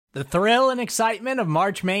The thrill and excitement of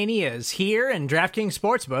March Mania is here, and DraftKings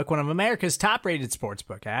Sportsbook, one of America's top-rated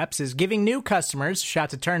sportsbook apps, is giving new customers a shot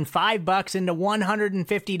to turn $5 into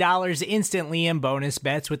 $150 instantly in bonus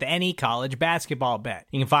bets with any college basketball bet.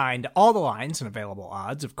 You can find all the lines and available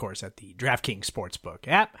odds, of course, at the DraftKings Sportsbook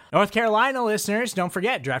app. North Carolina listeners, don't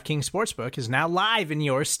forget, DraftKings Sportsbook is now live in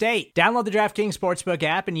your state. Download the DraftKings Sportsbook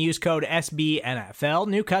app and use code SBNFL.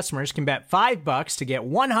 New customers can bet $5 to get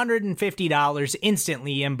 $150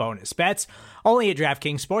 instantly in bonus bets, only at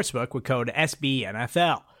DraftKings Sportsbook with code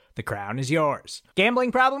SBNFL. The crown is yours.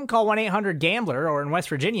 Gambling problem? Call 1-800-GAMBLER, or in West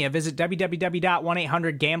Virginia, visit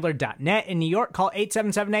www.1800gambler.net. In New York, call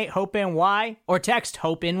 877-8-HOPE-NY or text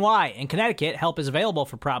HOPE-NY. In Connecticut, help is available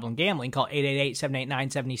for problem gambling. Call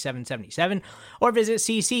 888-789-7777 or visit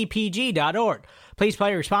ccpg.org. Please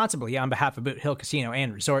play responsibly on behalf of Boot Hill Casino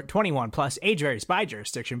and Resort. 21 plus, age varies by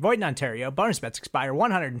jurisdiction. Void in Ontario. Bonus bets expire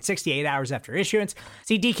 168 hours after issuance.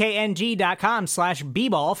 See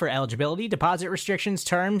dkng.com/bball for eligibility, deposit restrictions,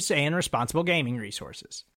 terms, and responsible gaming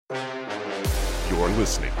resources. You're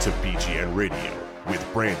listening to BGN Radio with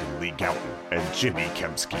Brandon Lee Gouton and Jimmy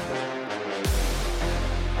Kemsky.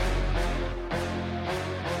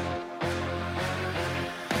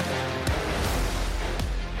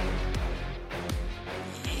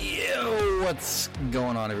 What's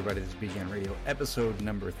going on, everybody? This is BGN Radio, episode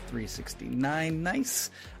number 369.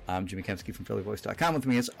 Nice. I'm Jimmy Kemsky from PhillyVoice.com. With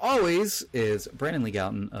me, as always, is Brandon Lee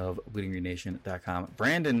Gouton of BleedingGreenNation.com.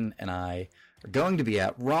 Brandon and I are going to be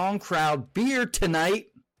at Wrong Crowd Beer tonight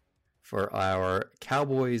for our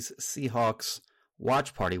Cowboys-Seahawks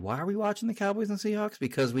watch party. Why are we watching the Cowboys and Seahawks?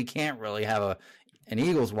 Because we can't really have an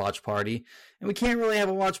Eagles watch party, and we can't really have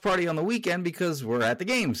a watch party on the weekend because we're at the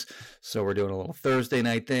games. So we're doing a little Thursday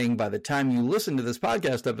night thing. By the time you listen to this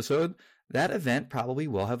podcast episode, that event probably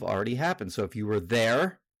will have already happened. So if you were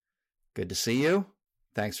there, good to see you.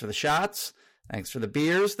 Thanks for the shots. Thanks for the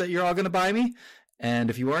beers that you're all going to buy me. And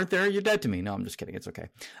if you weren't there, you're dead to me. No, I'm just kidding. It's okay.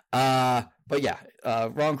 But yeah,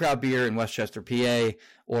 Wrong Crowd Beer in Westchester, PA.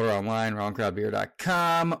 Order online,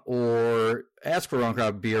 wrongcrowdbeer.com, or ask for Wrong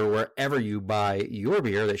Crowd Beer wherever you buy your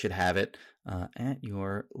beer. They should have it at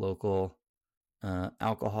your local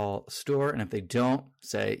alcohol store. And if they don't,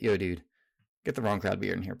 say, yo, dude, get the Wrong Crowd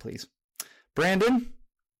Beer in here, please. Brandon,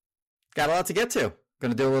 got a lot to get to.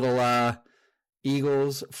 Going to do a little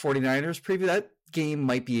Eagles-49ers preview. That game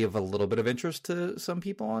might be of a little bit of interest to some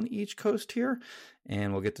people on each coast here,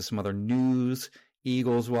 and we'll get to some other news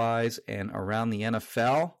Eagles-wise and around the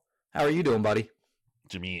NFL. How are you doing, buddy?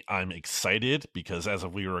 Jimmy, I'm excited because as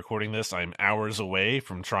of we were recording this, I'm hours away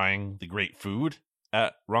from trying the great food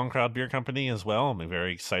at Wrong Crowd Beer Company as well. I'm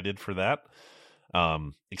very excited for that.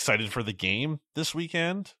 Excited for the game this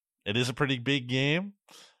weekend. It is a pretty big game.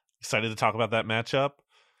 Excited to talk about that matchup.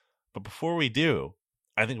 But before we do,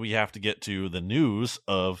 I think we have to get to the news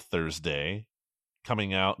of Thursday,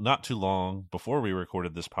 coming out not too long before we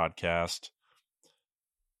recorded this podcast.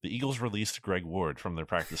 The Eagles released Greg Ward from their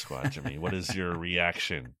practice squad, Jimmy. What is your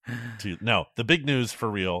reaction to... No, the big news for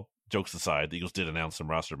real, jokes aside, the Eagles did announce some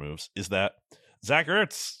roster moves, is that Zach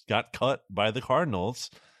Ertz got cut by the Cardinals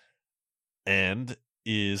and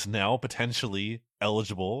is now potentially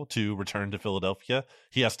eligible to return to Philadelphia.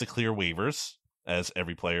 He has to clear waivers, as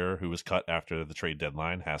every player who was cut after the trade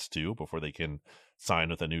deadline has to before they can sign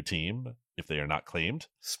with a new team if they are not claimed.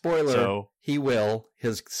 Spoiler, he will.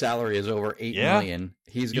 His salary is over $8 million.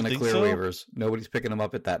 He's going to clear waivers. Nobody's picking him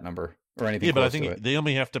up at that number or anything. Yeah, but I think they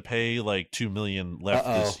only have to pay like $2 million left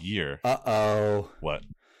this year. What?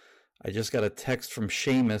 I just got a text from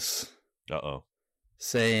Seamus.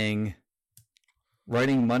 Saying,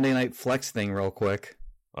 writing Monday Night Flex thing real quick.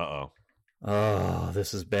 Oh,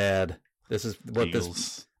 this is bad. This is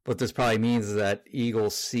what this probably means is that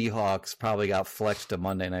Eagles Seahawks probably got flexed to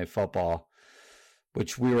Monday Night Football,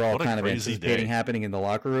 which we were all kind of anticipating happening in the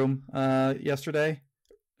locker room yesterday.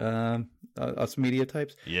 Us media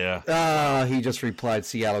types. Yeah. He just replied,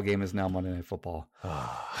 Seattle game is now Monday Night Football.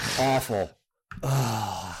 Awful.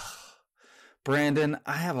 Brandon,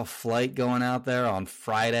 I have a flight going out there on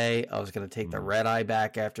Friday. I was going to take the red eye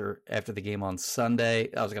back after the game on Sunday.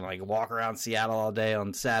 I was going to walk around Seattle all day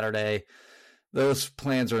on Saturday. Those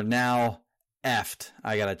plans are now effed.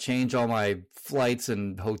 I got to change all my flights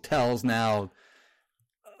and hotels now.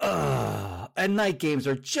 And night games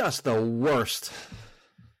are just the worst.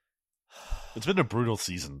 It's been a brutal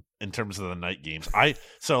season in terms of the night games.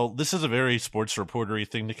 So this is a very sports reportery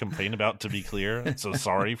thing to complain about, to be clear. So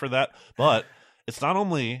sorry for that. But it's not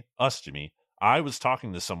only us, Jimmy. I was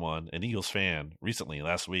talking to someone, an Eagles fan, recently,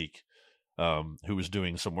 last week, who was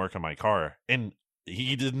doing some work on my car. And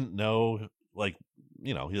he didn't know,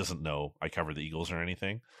 he doesn't know I cover the Eagles or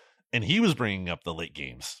anything. And he was bringing up the late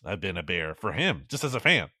games. I've been a bear for him, just as a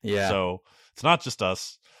fan. Yeah. So it's not just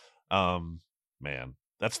us. Man,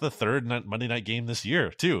 that's the third Monday night game this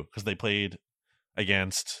year, too, because they played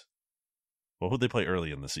against, who'd they play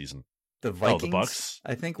early in the season? The Vikings, the Bucks.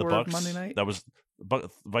 I think, the were Bucks, Monday night. That was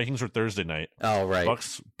Vikings were Thursday night. Oh, right.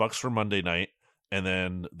 Bucks were Monday night, and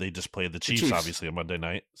then they just played the Chiefs obviously on Monday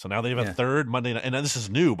night. So now they have a third Monday night, and this is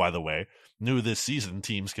new, by the way. New this season,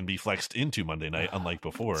 teams can be flexed into Monday night, unlike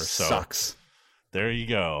before. So sucks. There you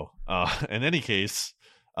go. In any case,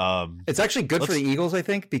 it's actually good for the Eagles, I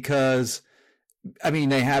think, because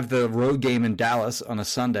they have the road game in Dallas on a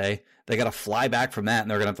Sunday. They got to fly back from that,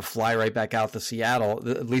 and they're going to have to fly right back out to Seattle.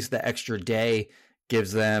 At least the extra day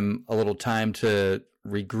gives them a little time to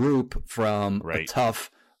regroup from a tough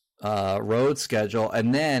road schedule.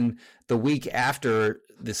 And then the week after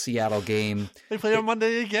the Seattle game, they play on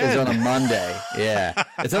Monday again. It's on a Monday. Yeah.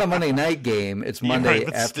 It's not a Monday night game. It's Monday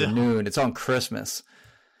afternoon. Still. It's on Christmas.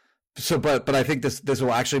 So, but I think this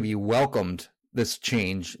will actually be welcomed. This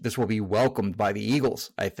change, this will be welcomed by the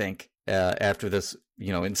Eagles, I think, after this,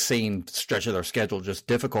 insane stretch of their schedule, just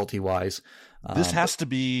difficulty-wise. This has to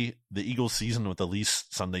be the Eagles season with the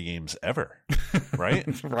least Sunday games ever, right?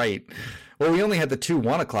 Right. Well, we only had the 2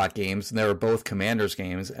 1:00 games, and they were both Commanders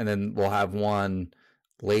games, and then we'll have one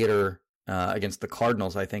later against the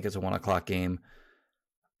Cardinals, I think, is a 1:00 game.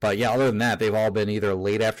 But yeah, other than that, they've all been either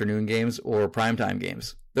late afternoon games or primetime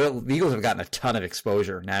games. The Eagles have gotten a ton of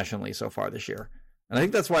exposure nationally so far this year. And I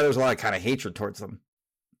think that's why there's a lot of kind of hatred towards them.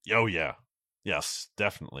 Oh, yeah. Yes,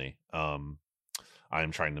 definitely. I'm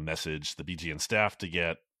trying to message the BGN staff to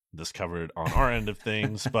get this covered on our end of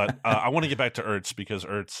things. But I want to get back to Ertz because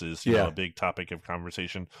Ertz is a big topic of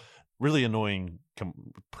conversation. Really annoying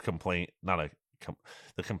complaint.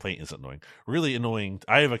 The complaint isn't annoying. Really annoying.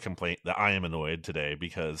 I have a complaint that I am annoyed today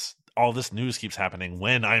because all this news keeps happening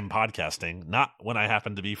when I'm podcasting, not when I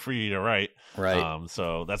happen to be free to write. Right.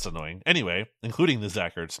 So that's annoying. Anyway, including the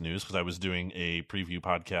Zach Ertz news, because I was doing a preview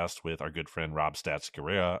podcast with our good friend Rob Stats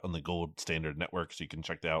Guerrera on the Gold Standard Network, so you can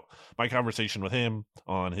check out my conversation with him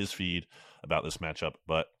on his feed about this matchup.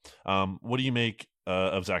 But what do you make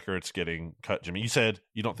of Zach Ertz getting cut, Jimmy? You said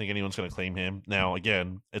you don't think anyone's going to claim him. Now,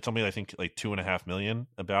 again, it's only, I think, like $2.5 million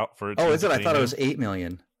about for. Oh, is it? I thought it was $8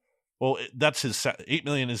 million. Well, that's his $8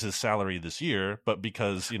 million is his salary this year, but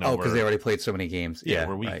because because they already played so many games. Yeah,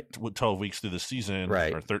 we're 12 weeks through the season,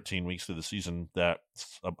 right, or 13 weeks through the season.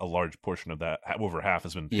 That's a large portion of that, over half,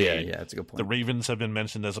 has been paid. Yeah, that's a good point. The Ravens have been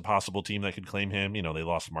mentioned as a possible team that could claim him. They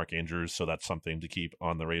lost Mark Andrews, so that's something to keep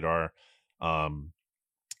on the radar. The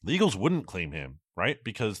Eagles wouldn't claim him, right?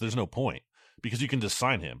 Because there's no point. Because you can just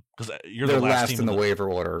sign him. Because you're the last team in the waiver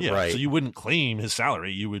order, right? So you wouldn't claim his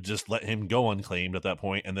salary. You would just let him go unclaimed at that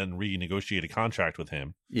point and then renegotiate a contract with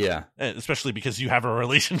him. Yeah. And especially because you have a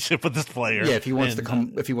relationship with this player. Yeah, if he wants to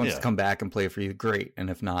come back and play for you, great.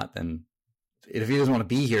 And if not, then if he doesn't want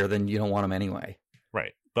to be here, then you don't want him anyway.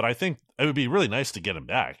 Right. But I think it would be really nice to get him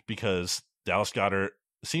back because Dallas Goedert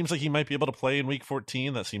seems like he might be able to play in week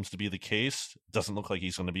 14. That seems to be the case. Doesn't look like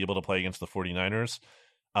he's going to be able to play against the 49ers.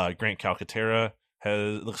 Grant Calcaterra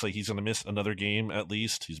looks like he's going to miss another game at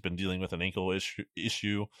least. He's been dealing with an ankle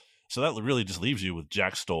issue. So that really just leaves you with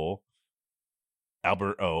Jack Stoll,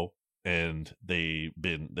 Albert O, and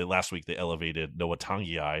last week they elevated Noah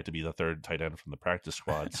Tongiai to be the third tight end from the practice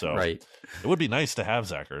squad. So right. It would be nice to have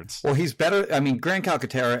Zach Ertz. Well, he's better. Grant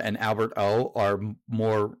Calcaterra and Albert O are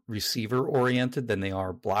more receiver oriented than they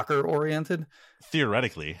are blocker oriented.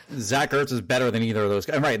 Theoretically, Zach Ertz is better than either of those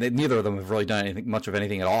guys. Right. Neither of them have really done much of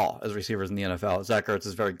anything at all as receivers in the NFL. Zach Ertz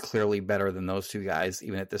is very clearly better than those two guys,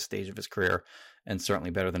 even at this stage of his career, and certainly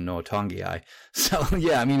better than Noah Tongiai. So,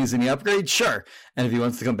 yeah, is he the upgrade? Sure. And if he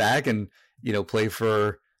wants to come back and, play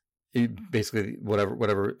for basically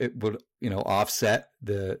whatever it would, offset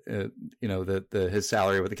his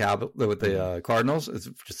salary with the Cardinals, it's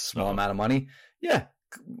just a small amount of money. Yeah.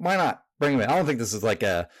 Why not? Bring him in. I don't think this is like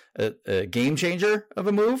a game changer of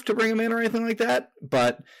a move to bring him in or anything like that.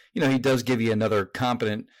 But, he does give you another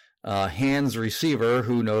competent hands receiver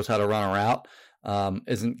who knows how to run a route.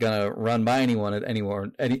 Isn't going to run by anyone isn't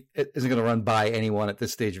going to run by anyone at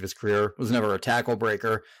this stage of his career. Was never a tackle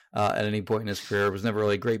breaker at any point in his career. Was never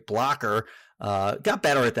really a great blocker. Got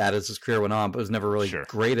better at that as his career went on, but was never really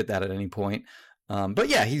great at that at any point. But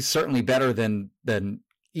yeah, he's certainly better than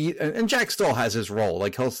and Jack Stoll has his role.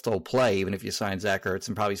 Like, he'll still play even if you sign Zach Ertz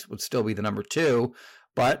and probably would still be the number 2.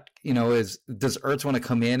 But, does Ertz want to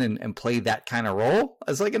come in and play that kind of role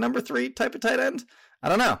as like a number 3 type of tight end? I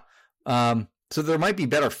don't know. So there might be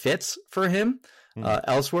better fits for him.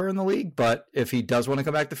 elsewhere in the league. But if he does want to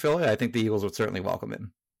come back to Philly, I think the Eagles would certainly welcome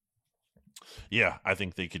him. Yeah, I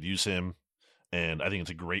think they could use him. And I think it's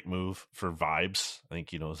a great move for vibes. I think,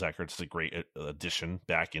 Zach Ertz is a great addition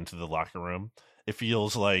back into the locker room. It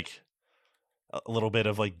feels like a little bit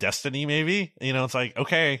of like destiny, maybe. It's like,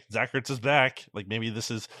 okay, Zach Ertz is back. Like maybe this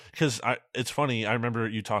is because it's funny. I remember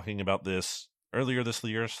you talking about this earlier this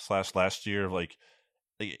year / last year. Like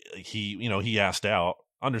he asked out,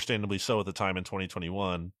 understandably so at the time in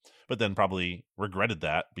 2021, but then probably regretted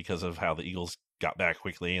that because of how the Eagles got back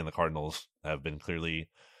quickly and the Cardinals have been clearly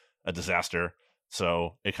a disaster.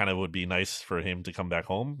 So it kind of would be nice for him to come back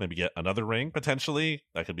home, maybe get another ring potentially.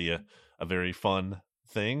 That could be a very fun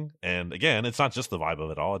thing. And again, it's not just the vibe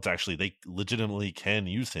of it all. It's actually they legitimately can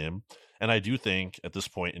use him. And I do think at this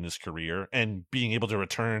point in his career and being able to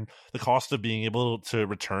return, the cost of being able to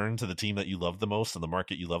return to the team that you love the most and the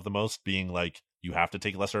market you love the most, being like you have to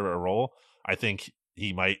take lesser a role, I think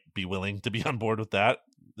he might be willing to be on board with that.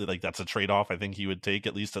 Like that's a trade-off I think he would take,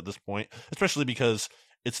 at least at this point, especially because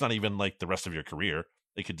it's not even like the rest of your career.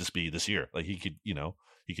 It could just be this year. Like he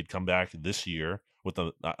could come back this year with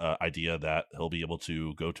the idea that he'll be able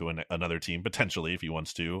to go to another team potentially if he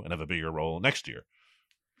wants to and have a bigger role next year.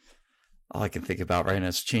 All I can think about right now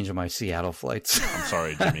is changing my Seattle flights. I'm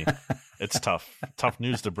sorry, Jimmy. It's tough. Tough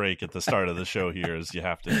news to break at the start of the show here is you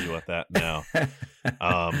have to deal with that now.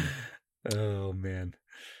 Oh, man.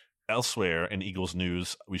 Elsewhere in Eagles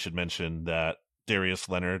news, we should mention that Darius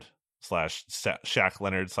Leonard / Shaq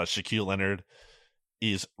Leonard / Shaquille Leonard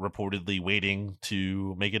is reportedly waiting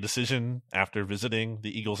to make a decision after visiting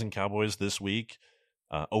the Eagles and Cowboys this week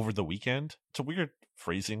over the weekend. It's a weird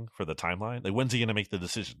phrasing for the timeline. Like, when's he going to make the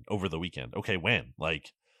decision? Over the weekend. Okay, when?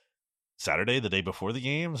 Like Saturday, the day before the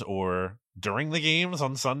games, or during the games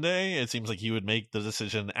on Sunday? It seems like he would make the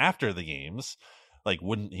decision after the games. Like,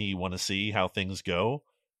 wouldn't he want to see how things go,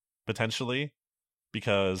 potentially?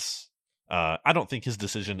 Because I don't think his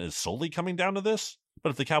decision is solely coming down to this, but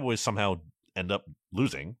if the Cowboys somehow end up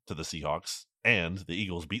losing to the Seahawks and the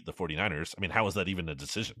Eagles beat the 49ers, I mean, how is that even a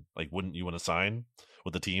decision? Like, wouldn't you want to sign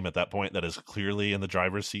with the team at that point that is clearly in the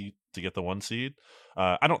driver's seat to get the 1 seed?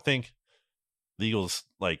 I don't think the Eagles,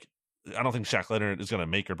 I don't think Shaq Leonard is going to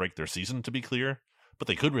make or break their season, to be clear, but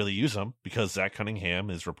they could really use him because Zach Cunningham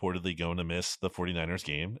is reportedly going to miss the 49ers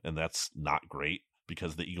game, and that's not great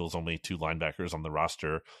because the Eagles' only 2 linebackers on the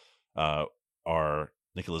roster are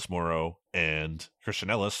Nicholas Morrow and Christian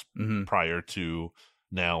Ellis, prior to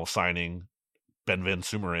now signing Ben Van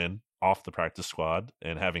Sumeren off the practice squad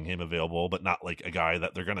and having him available, but not like a guy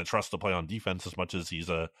that they're going to trust to play on defense as much as he's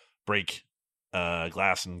a break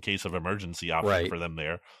glass in case of emergency option for them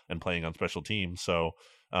there and playing on special teams. So,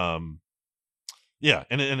 yeah.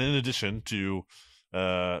 And in addition to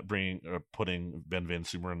putting Ben Van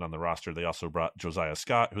Sumeren on the roster, they also brought Josiah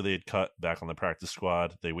Scott, who they had cut, back on the practice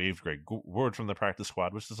squad. They waived Greg Ward from the practice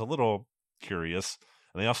squad, which is a little curious.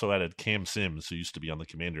 And they also added Cam Sims, who used to be on the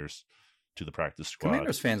Commanders, to the practice squad.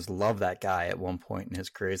 Commanders fans love that guy at one point in his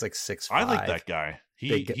career. He's like 6'5". I like that guy.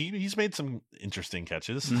 He's made some interesting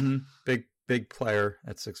catches. Big player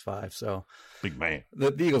at 6'5". So big man.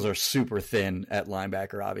 The Eagles are super thin at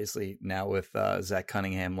linebacker, obviously, now with Zach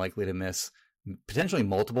Cunningham likely to miss potentially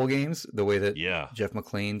multiple games, the way that Jeff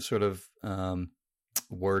McClain sort of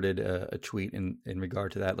worded a tweet in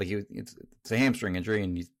regard to that. Like it's a hamstring injury,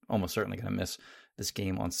 and he's almost certainly going to miss this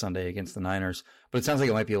game on Sunday against the Niners. But it sounds like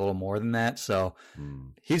it might be a little more than that. So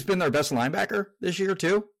he's been their best linebacker this year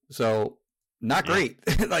too. So not great.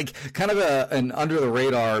 Like kind of an under the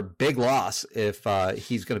radar big loss if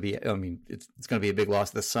he's going to be. I mean, it's going to be a big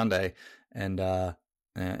loss this Sunday, and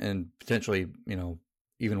potentially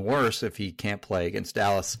even worse if he can't play against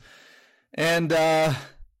Dallas. And a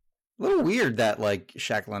little weird that like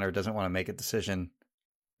Shaq Leonard doesn't want to make a decision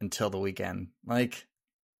until the weekend. Like,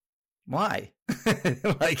 why?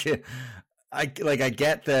 I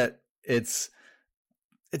get that it's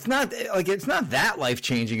not that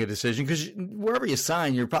life-changing a decision, because wherever you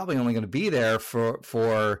sign, you're probably only going to be there for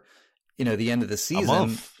the end of the season. A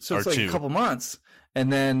month so it's like 2. a couple months,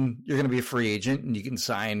 and then you're going to be a free agent and you can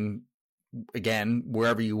sign again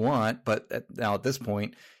wherever you want. But now at this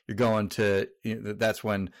point, you're going to that's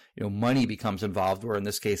when money becomes involved, where in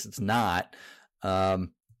this case it's not. I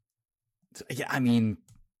mean,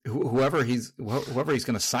 whoever he's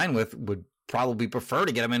going to sign with would probably prefer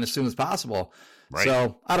to get him in as soon as possible. Right.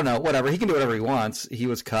 So I don't know, whatever. He can do whatever he wants. He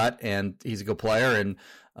was cut and he's a good player, and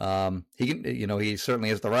he can, he certainly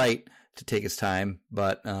has the right to take his time.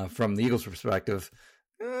 But from the Eagles' perspective,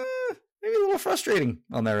 maybe a little frustrating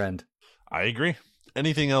on their end. I agree.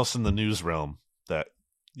 Anything else in the news realm that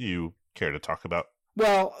you care to talk about?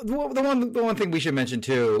 Well, the one thing we should mention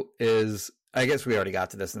too is, I guess we already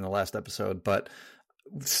got to this in the last episode, but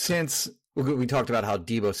since we talked about how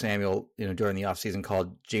Deebo Samuel, during the offseason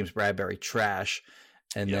called James Bradberry trash,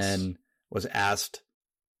 and then was asked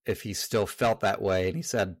if he still felt that way, and he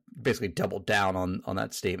said, basically doubled down on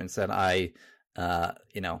that statement, said, I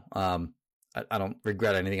don't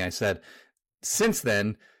regret anything I said. Since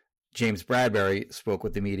then, James Bradberry spoke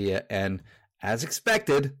with the media, and as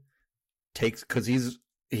expected, because he's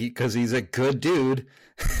a good dude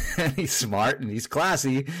and he's smart and he's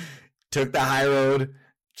classy, took the high road.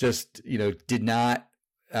 Just did not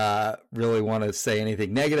really want to say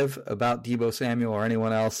anything negative about Deebo Samuel or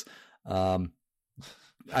anyone else. I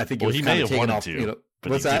think he may have wanted to.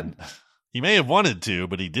 What's that? Didn't. He may have wanted to,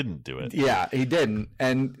 but he didn't do it. Yeah, he didn't.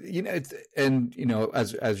 And as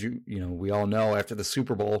we all know, after the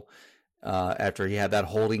Super Bowl, after he had that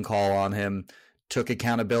holding call on him, took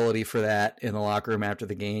accountability for that in the locker room after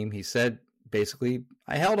the game. He said, basically,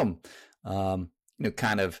 I held him.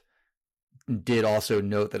 Kind of did also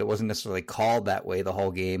note that it wasn't necessarily called that way the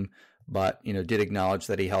whole game, but, did acknowledge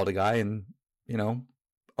that he held a guy and,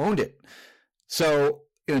 owned it. So,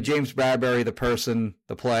 James Bradberry, the person,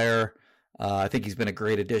 the player, I think he's been a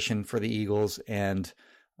great addition for the Eagles, and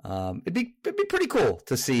it'd be pretty cool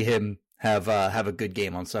to see him have a good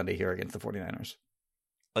game on Sunday here against the 49ers.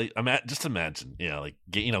 Like, just imagine,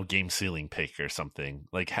 game sealing pick or something.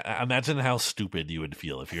 Like, imagine how stupid you would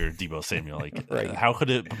feel if you're Deebo Samuel. Like, right. How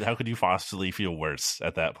could you possibly feel worse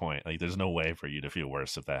at that point? Like, there's no way for you to feel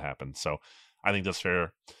worse if that happens. So, I think that's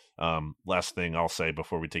fair. Last thing I'll say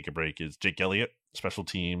before we take a break is Jake Elliott, Special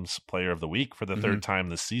Teams Player of the Week for the third time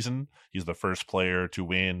this season. He's the first player to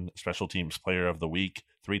win Special Teams Player of the Week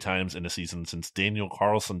 3 times in a season since Daniel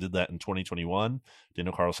Carlson did that in 2021.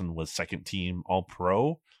 Daniel Carlson was second team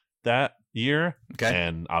All-Pro that year,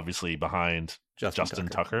 and obviously behind Justin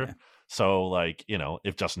Tucker. Yeah. So,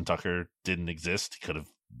 if Justin Tucker didn't exist, he could have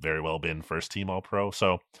very well been first team All-Pro.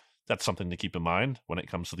 So that's something to keep in mind when it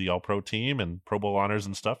comes to the All-Pro team and Pro Bowl honors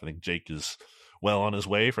and stuff. I think Jake is well on his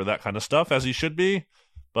way for that kind of stuff, as he should be.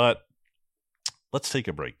 But let's take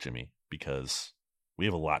a break, Jimmy, because we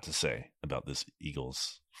have a lot to say about this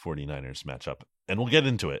Eagles-49ers matchup. And we'll get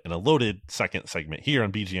into it in a loaded second segment here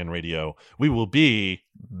on BGN Radio. We will be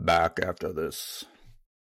back after this.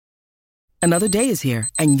 Another day is here,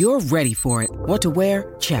 and you're ready for it. What to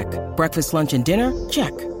wear? Check. Breakfast, lunch, and dinner?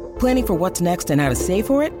 Check. Planning for what's next and how to save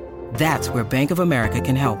for it? That's where Bank of America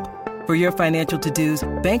can help. For your financial to-dos,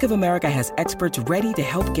 Bank of America has experts ready to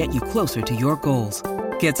help get you closer to your goals.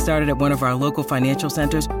 Get started at one of our local financial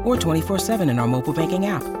centers or 24/7 in our mobile banking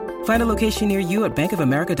app. Find a location near you at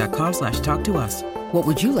bankofamerica.com/talktous. What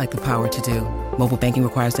would you like the power to do? Mobile banking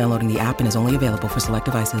requires downloading the app and is only available for select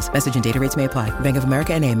devices. Message and data rates may apply. Bank of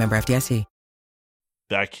America NA, member FDIC.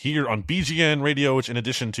 Back here on BGN Radio, which in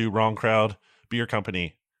addition to Wrong Crowd Beer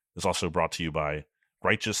Company is also brought to you by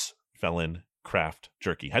Righteous Felon Craft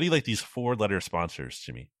Jerky. How do you like these 4-letter sponsors,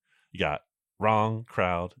 Jimmy? You got Wrong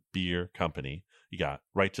Crowd Beer Company. You got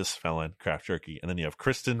Righteous Felon Craft Jerky. And then you have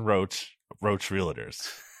Kristen Roach Realtors.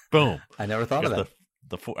 Boom. I never thought of that.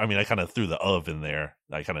 I kind of threw the of in there.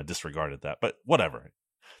 I kind of disregarded that, but whatever.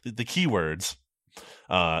 The keywords,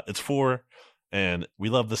 it's 4, and we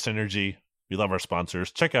love the synergy. We love our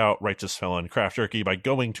sponsors. Check out Righteous Felon Craft Jerky by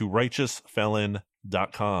going to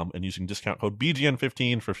righteousfelon.com and using discount code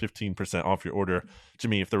BGN15 for 15% off your order.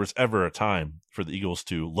 Jimmy, if there was ever a time for the Eagles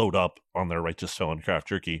to load up on their Righteous Felon Craft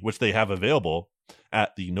Jerky, which they have available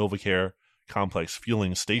at the NovaCare Complex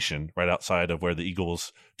Fueling Station right outside of where the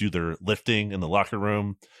Eagles do their lifting in the locker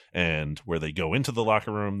room and where they go into the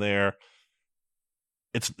locker room there,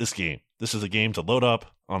 it's this game. This is a game to load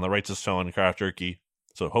up on the Righteous Felon Craft Jerky.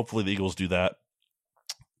 So hopefully the Eagles do that.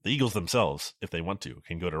 The Eagles themselves, if they want to,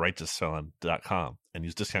 can go to righteousfelon.com and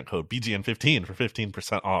use discount code BGN15 for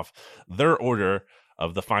 15% off their order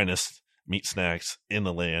of the finest meat snacks in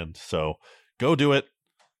the land. So go do it,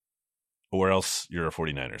 or else you're a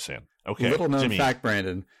 49ers fan. Okay, little known Jimmy. Fact,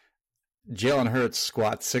 Brandon. Jalen Hurts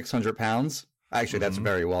squats 600 pounds. Actually, that's a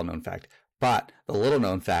very well-known fact. But the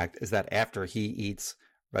little-known fact is that after he eats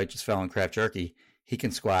Righteous Felon Craft Jerky, he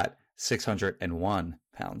can squat 601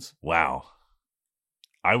 pounds. Wow.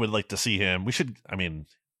 I would like to see him. It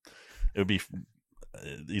would be,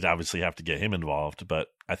 you'd obviously have to get him involved, but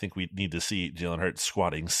I think we need to see Jalen Hurts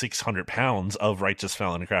squatting 600 pounds of Righteous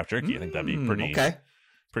Felon Craft Jerky. I think that'd be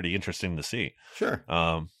pretty interesting to see. Sure.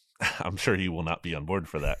 I'm sure he will not be on board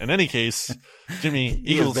for that. In any case, Jimmy,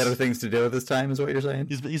 he has better things to do at this time, is what you're saying?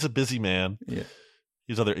 He's a busy man. Yeah.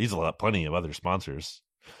 Plenty of other sponsors,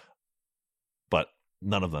 but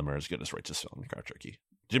none of them are as good as Righteous Felon Craft Jerky.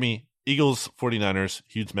 Jimmy, Eagles, 49ers,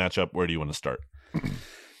 huge matchup. Where do you want to start?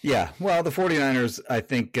 Yeah, well, the 49ers, I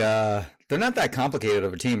think they're not that complicated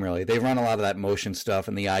of a team, really. They run a lot of that motion stuff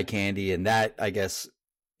and the eye candy, and that, I guess,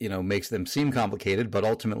 makes them seem complicated, but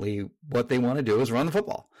ultimately what they want to do is run the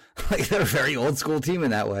football. Like, they're a very old school team in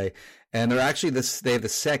that way. And they're actually they have the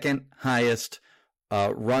second highest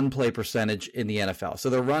run play percentage in the NFL. So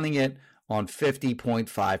they're running it on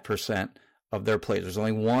 50.5% of their plays. There's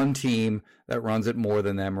only one team that runs it more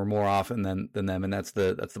than them or more often than them, and that's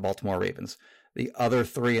the Baltimore Ravens. The other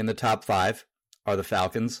three in the top five are the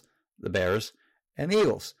Falcons, the Bears, and the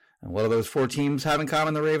Eagles. And what do those four teams have in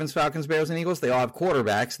common, the Ravens, Falcons, Bears, and Eagles? They all have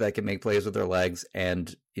quarterbacks that can make plays with their legs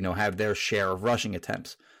and, have their share of rushing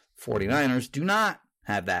attempts. 49ers do not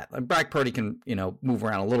have that. Like, Brock Purdy can, move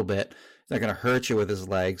around a little bit. He's not going to hurt you with his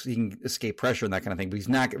legs. He can escape pressure and that kind of thing, but he's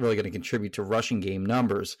not really going to contribute to rushing game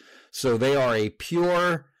numbers. So they are a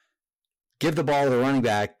pure give the ball to the running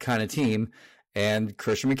back kind of team. And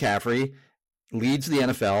Christian McCaffrey leads the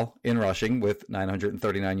NFL in rushing with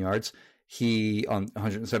 939 yards. He on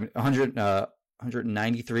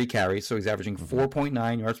 193 carries, so he's averaging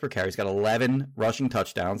 4.9 yards per carry. He's got 11 rushing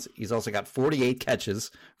touchdowns. He's also got 48 catches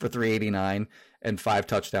for 389 and 5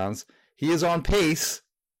 touchdowns. He is on pace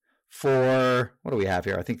for, what do we have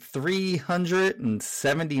here? I think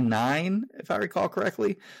 379, if I recall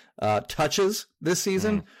correctly, touches this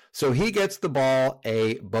season. So he gets the ball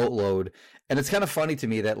a boatload. And it's kind of funny to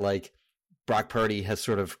me that, like, Brock Purdy has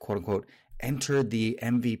sort of, quote unquote, entered the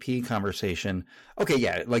MVP conversation. Okay,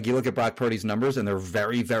 yeah, like, you look at Brock Purdy's numbers and they're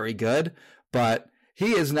very, very good, but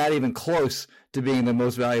he is not even close to being the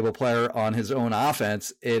most valuable player on his own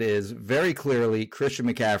offense. It is very clearly Christian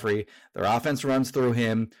McCaffrey. Their offense runs through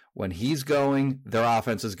him. When he's going, their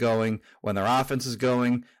offense is going. When their offense is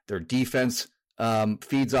going, their defense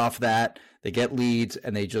feeds off that. They get leads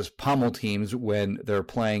and they just pummel teams when they're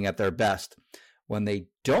playing at their best. When they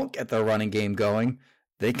don't get their running game going,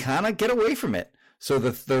 they kind of get away from it. So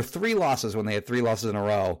their 3 losses, when they had 3 losses in a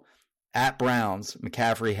row, at Browns,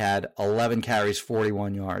 McCaffrey had 11 carries,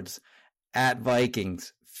 41 yards. At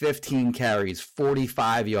Vikings, 15 carries,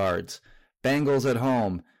 45 yards. Bengals at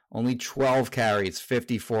home, only 12 carries,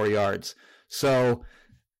 54 yards. So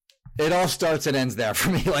it all starts and ends there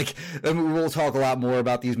for me. Like, and we'll talk a lot more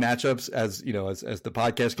about these matchups as the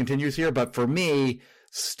podcast continues here. But for me,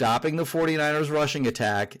 stopping the 49ers rushing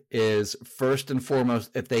attack is first and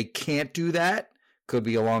foremost. If they can't do that, could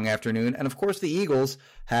be a long afternoon. And of course, the Eagles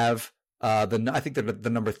have I think they're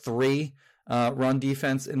the number 3 run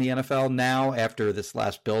defense in the NFL now. After this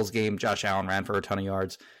last Bills game, Josh Allen ran for a ton of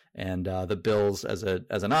yards, and the Bills as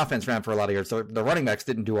an offense ran for a lot of yards. So the running backs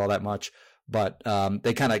didn't do all that much, but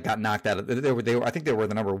they kind of got knocked out. I think they were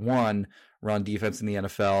the number 1 run defense in the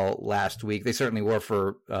NFL last week. They certainly were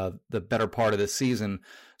for the better part of this season.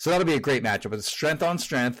 So that'll be a great matchup. It's strength on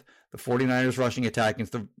strength. The 49ers rushing attack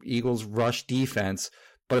against the Eagles rush defense.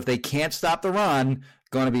 But if they can't stop the run,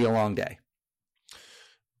 going to be a long day.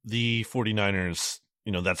 The 49ers,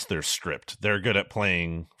 that's their script. They're good at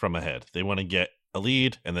playing from ahead. They want to get a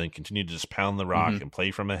lead and then continue to just pound the rock and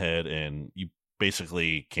play from ahead, and you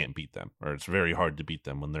basically can't beat them, or it's very hard to beat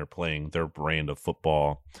them when they're playing their brand of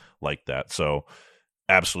football like that. So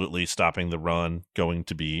absolutely stopping the run going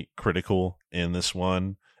to be critical in this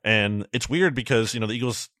one. And it's weird because, the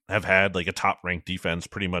Eagles have had like a top-ranked defense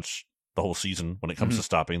pretty much the whole season when it comes to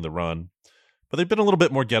stopping the run. But they've been a little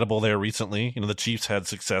bit more gettable there recently. The Chiefs had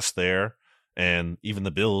success there, and even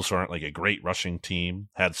the Bills, who aren't like a great rushing team,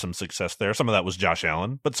 had some success there. Some of that was Josh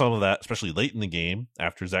Allen, but some of that, especially late in the game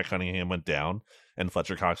after Zach Cunningham went down and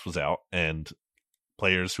Fletcher Cox was out, and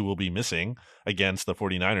players who will be missing against the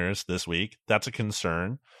 49ers this week, that's a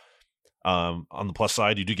concern. On the plus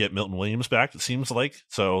side, you do get Milton Williams back, it seems like.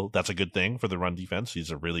 So that's a good thing for the run defense.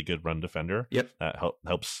 He's a really good run defender. Yep. That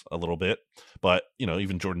helps a little bit. But,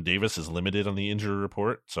 even Jordan Davis is limited on the injury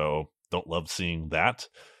report. So don't love seeing that.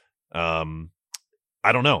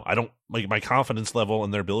 I don't know. I don't like my confidence level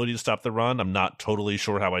in their ability to stop the run. I'm not totally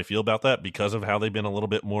sure how I feel about that because of how they've been a little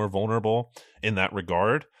bit more vulnerable in that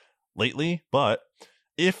regard lately. But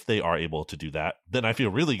if they are able to do that, then I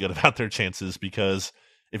feel really good about their chances, because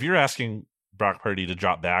if you're asking Brock Purdy to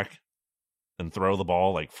drop back and throw the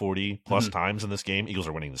ball like 40 plus times in this game, Eagles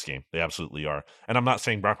are winning this game. They absolutely are. And I'm not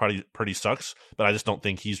saying Brock Purdy sucks, but I just don't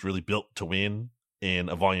think he's really built to win in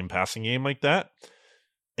a volume passing game like that.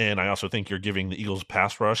 And I also think you're giving the Eagles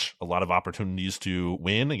pass rush a lot of opportunities to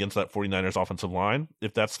win against that 49ers offensive line,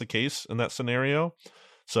 if that's the case in that scenario.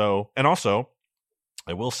 So, and also,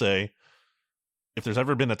 I will say, if there's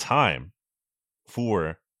ever been a time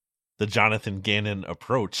for the Jonathan Gannon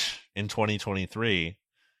approach in 2023,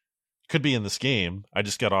 could be in this game. I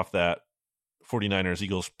just got off that 49ers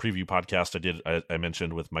Eagles preview podcast I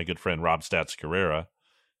mentioned with my good friend Rob Stats Carrera.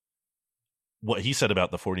 What he said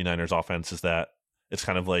about the 49ers offense is that it's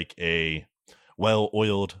kind of like a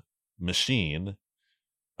well-oiled machine.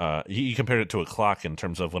 He compared it to a clock in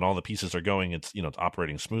terms of when all the pieces are going, it's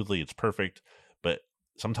operating smoothly, it's perfect. But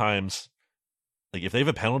sometimes, like if they have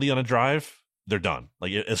a penalty on a drive, they're done.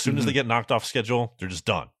 Like as soon as they get knocked off schedule, they're just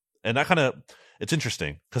done. And that it's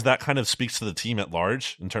interesting because that kind of speaks to the team at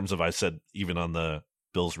large in terms of, I said, even on the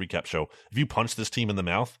Bills recap show, if you punch this team in the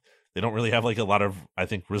mouth, they don't really have like a lot of, I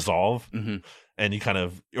think, resolve, and you kind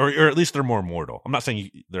of, or at least they're more mortal. I'm not saying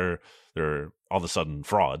they're all of a sudden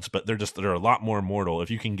frauds, but they're a lot more mortal if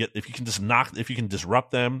you can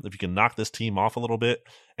disrupt them, if you can knock this team off a little bit.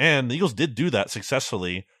 And the Eagles did do that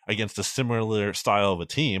successfully against a similar style of a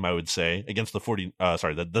team, I would say, against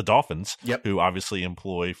the Dolphins, who obviously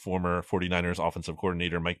employ former 49ers offensive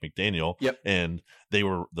coordinator Mike McDaniel. And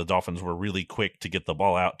the Dolphins were really quick to get the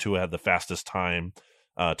ball out. Tua had the fastest time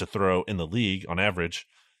to throw in the league on average,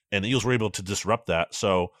 and the Eagles were able to disrupt that.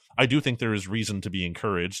 So I do think there is reason to be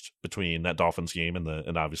encouraged between that Dolphins game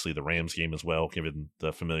and obviously the Rams game as well, given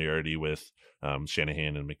the familiarity with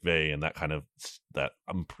Shanahan and McVay and that kind of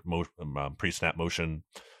pre-snap motion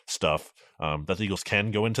stuff, that the Eagles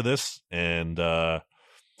can go into this, and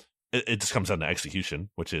it just comes down to execution,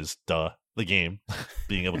 which is the game,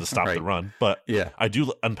 being able to stop the run. But I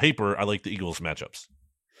do, on paper, I like the Eagles matchups.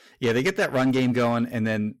 Yeah, they get that run game going, and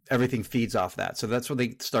then everything feeds off that. So that's when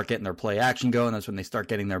they start getting their play action going. That's when they start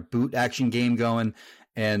getting their boot action game going,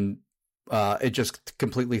 and it just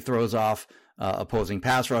completely throws off opposing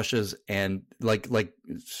pass rushes. And like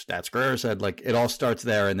Stats Guerrero said, like it all starts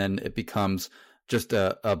there, and then it becomes just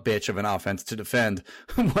a bitch of an offense to defend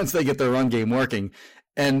once they get their run game working.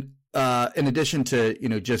 And in addition to,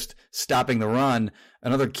 just stopping the run,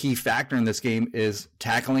 another key factor in this game is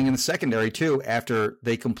tackling in the secondary too after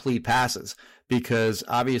they complete passes, because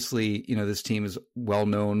obviously, this team is well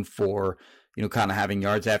known for, kind of having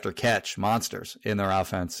yards after catch monsters in their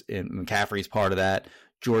offense. And McCaffrey's part of that.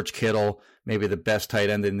 George Kittle, maybe the best tight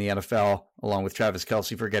end in the NFL, along with Travis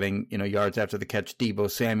Kelce for getting, yards after the catch. Deebo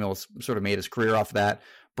Samuel's sort of made his career off of that.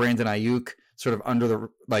 Brandon Ayuk, sort of under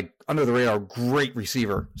the radar, great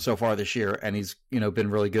receiver so far this year, and he's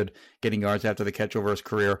been really good getting yards after the catch over his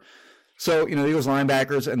career. So the Eagles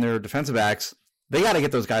linebackers and their defensive backs, they got to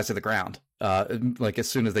get those guys to the ground like as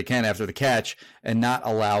soon as they can after the catch, and not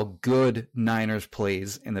allow good Niners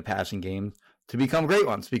plays in the passing game to become great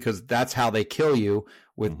ones, because that's how they kill you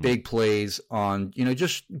with big plays on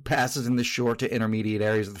just passes in the short to intermediate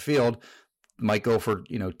areas of the field. Might go for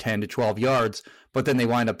 10 to 12 yards, but then they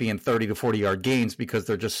wind up being 30 to 40 yard gains because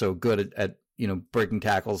they're just so good at breaking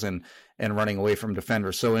tackles and running away from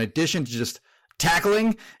defenders. So in addition to just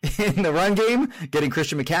tackling in the run game, getting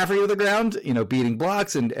Christian McCaffrey to the ground, beating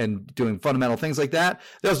blocks and doing fundamental things like that,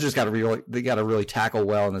 they also just got to really tackle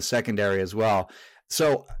well in the secondary as well.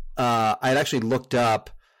 So I'd actually looked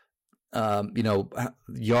up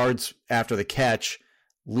yards after the catch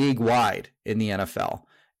league wide in the NFL.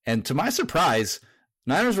 And to my surprise,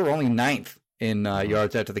 Niners were only 9th in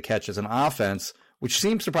yards after the catch as an offense, which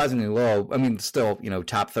seems surprisingly low. I mean, still,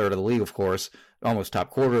 top third of the league, of course, almost top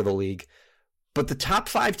quarter of the league. But the top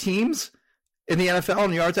 5 teams in the NFL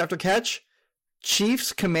in yards after catch,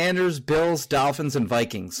 Chiefs, Commanders, Bills, Dolphins, and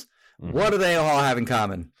Vikings. What do they all have in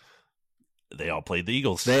common? They all played the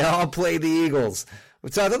Eagles. So I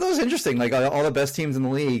thought that was interesting. Like all the best teams in the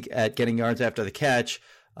league at getting yards after the catch.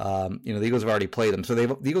 The Eagles have already played them. So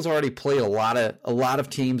the Eagles have already played a lot of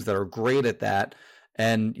teams that are great at that.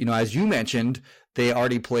 And, as you mentioned, they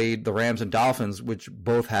already played the Rams and Dolphins, which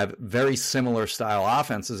both have very similar style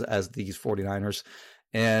offenses as these 49ers.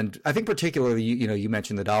 And I think particularly, you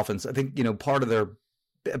mentioned the Dolphins. I think,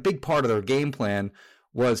 a big part of their game plan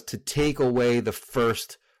was to take away the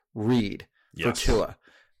first read for Tua.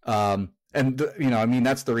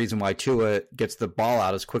 That's the reason why Tua gets the ball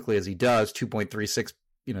out as quickly as he does, 2.36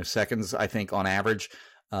 seconds, I think, on average.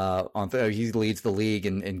 He leads the league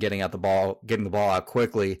in getting the ball out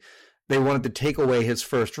quickly. They wanted to take away his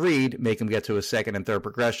first read, make him get to a second and third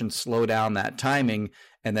progression, slow down that timing,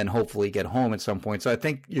 and then hopefully get home at some point. So I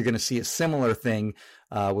think you're going to see a similar thing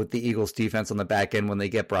with the Eagles defense on the back end when they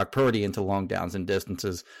get Brock Purdy into long downs and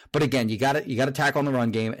distances. But again, you got to tackle on the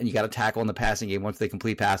run game, and you got to tackle in the passing game once they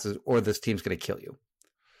complete passes, or this team's going to kill you.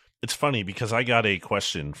 It's funny because I got a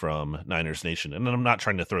question from Niners Nation, and I'm not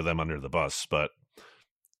trying to throw them under the bus, but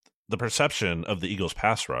the perception of the Eagles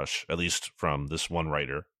pass rush, at least from this one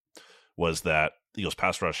writer, was that the Eagles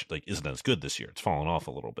pass rush isn't as good this year. It's fallen off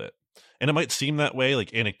a little bit. And it might seem that way,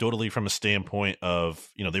 like anecdotally from a standpoint of,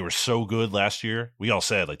 they were so good last year. We all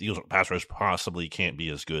said like the Eagles pass rush possibly can't be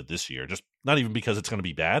as good this year. Just not even because it's going to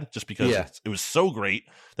be bad, just because it was so great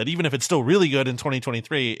that even if it's still really good in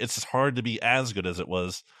 2023, it's just hard to be as good as it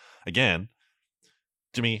was again.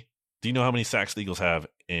 Jimmy, do you know how many sacks the Eagles have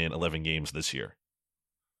in 11 games this year?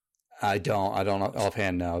 I don't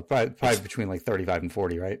offhand know. Probably between like 35 and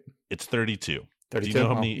 40, right? It's 32. 32? Do you know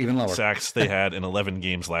how many even lower. sacks they had in 11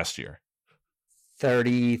 games last year?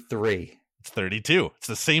 33. It's 32. It's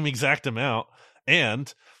the same exact amount.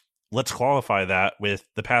 And let's qualify that with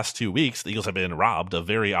the past 2 weeks, the Eagles have been robbed of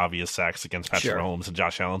very obvious sacks against Patrick Mahomes and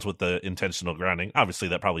Josh Allen with the intentional grounding. Obviously,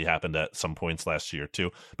 that probably happened at some points last year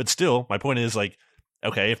too. But still, my point is like,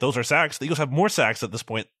 okay, if those are sacks, the Eagles have more sacks at this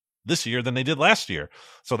point this year than they did last year.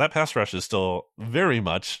 So that pass rush is still very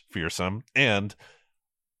much fearsome. And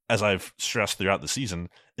as I've stressed throughout the season,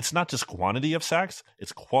 it's not just quantity of sacks,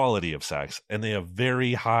 it's quality of sacks. And they have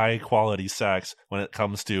very high quality sacks when it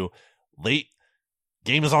comes to late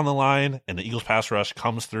game is on the line and the Eagles pass rush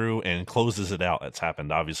comes through and closes it out. It's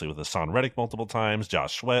happened obviously with Hassan Reddick multiple times,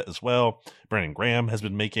 Josh Sweat as well. Brandon Graham has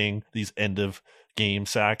been making these end of game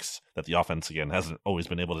sacks that the offense again hasn't always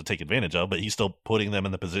been able to take advantage of, but he's still putting them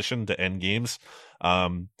in the position to end games.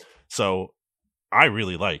 So I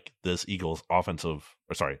really like this Eagles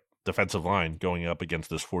defensive line going up against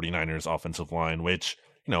this 49ers offensive line, which,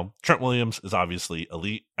 Trent Williams is obviously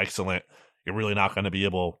elite, excellent. You're really not going to be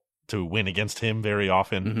able to win against him very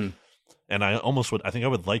often. Mm-hmm. And I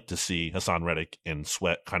would like to see Hassan Reddick and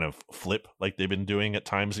Sweat kind of flip like they've been doing at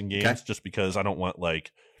times in games, just because I don't want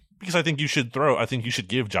because I think you should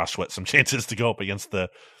give Josh Sweat some chances to go up against the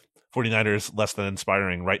 49ers less than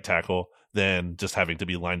inspiring right tackle than just having to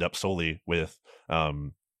be lined up solely with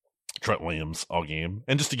Trent Williams all game,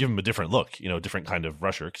 and just to give him a different look, different kind of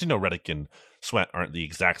rusher. Because, Reddick and Sweat aren't the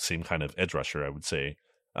exact same kind of edge rusher, I would say.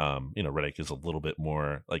 Reddick is a little bit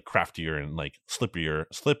more like craftier and like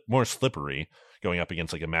more slippery going up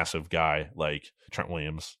against like a massive guy like Trent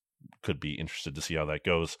Williams. Could be interested to see how that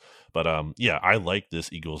goes. But I like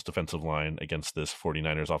this Eagles defensive line against this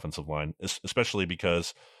 49ers offensive line, especially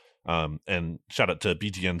because, and shout out to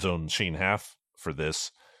BGN's own Shane Half for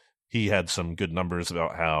this. He had some good numbers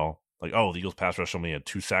about how, the Eagles pass rush only had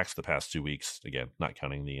 2 sacks the past 2 weeks. Again, not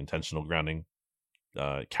counting the intentional grounding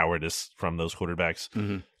cowardice from those quarterbacks.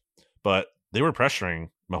 Mm-hmm. But they were pressuring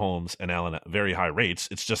Mahomes and Allen at very high rates.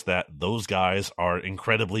 It's just that those guys are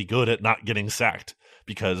incredibly good at not getting sacked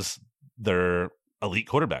because they're elite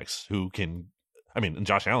quarterbacks who can, in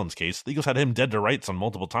Josh Allen's case, the Eagles had him dead to rights on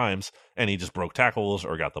multiple times, and he just broke tackles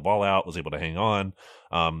or got the ball out, was able to hang on.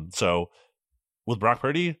 So with Brock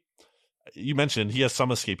Purdy, you mentioned he has some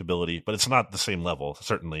escapability, but it's not the same level,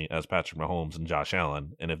 certainly, as Patrick Mahomes and Josh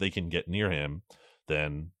Allen. And if they can get near him,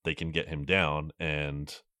 then they can get him down,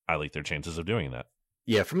 and I like their chances of doing that.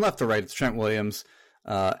 Yeah, from left to right, it's Trent Williams.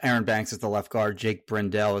 Aaron Banks is the left guard. Jake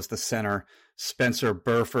Brindell is the center. Spencer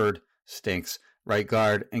Burford stinks, right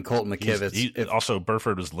guard. And Colton McKivitz. Also,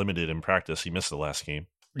 Burford was limited in practice. He missed the last game.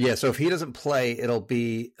 Yeah, so if he doesn't play, it'll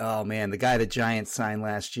be, the guy the Giants signed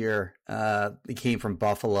last year. He came from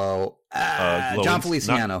Buffalo. John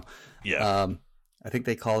Feliciano. I think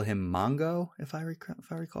they call him Mongo, if I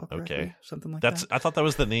recall correctly. Okay. Something like that. I thought that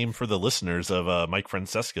was the name for the listeners of Mike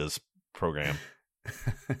Francesca's program.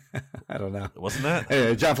 I don't know. Wasn't that?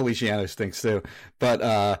 Anyway, John Feliciano stinks too. But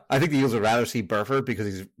I think the Eagles would rather see Burford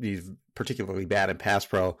because he's particularly bad in pass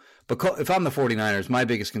pro. But if I'm the 49ers, my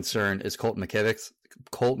biggest concern is Colton McKivitz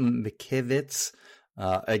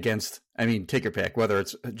against, take your pick, whether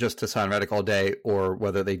it's just Hassan Reddick all day or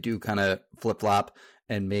whether they do kind of flip-flop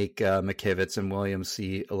and make McKivitz and Williams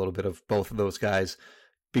see a little bit of both of those guys.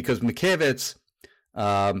 Because McKivitz,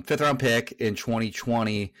 5th-round pick in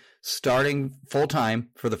 2020, starting full-time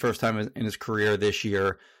for the first time in his career this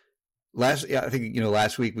year. Last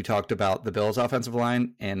week we talked about the Bills' offensive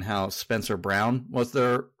line and how Spencer Brown was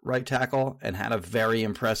their right tackle and had a very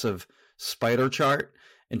impressive spider chart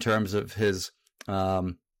in terms of his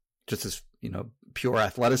pure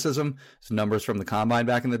athleticism, his numbers from the combine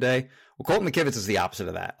back in the day. Well, Colton McKivitz is the opposite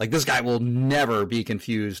of that. This guy will never be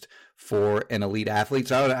confused for an elite athlete.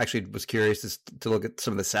 So I actually was curious to look at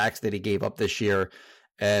some of the sacks that he gave up this year.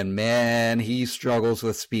 And man, he struggles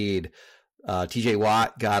with speed. TJ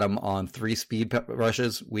Watt got him on 3 speed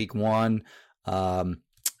rushes week 1. Gardeck,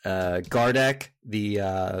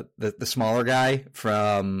 the smaller guy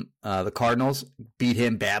from the Cardinals, beat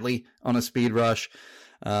him badly on a speed rush.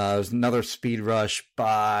 There's another speed rush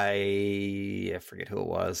by, I forget who it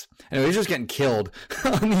was. Anyway, he's just getting killed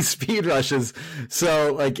on these speed rushes.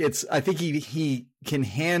 So like I think he can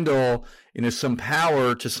handle, some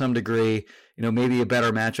power to some degree, maybe a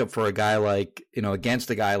better matchup for a guy like,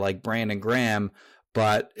 against a guy like Brandon Graham.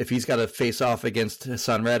 But if he's got to face off against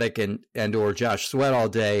Hassan Reddick and or Josh Sweat all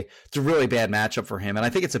day, it's a really bad matchup for him. And I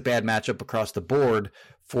think it's a bad matchup across the board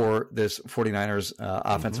for this 49ers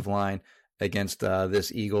offensive line against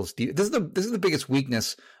this Eagles. This is the biggest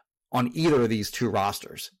weakness on either of these two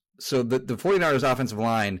rosters. So the 49ers offensive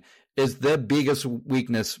line is the biggest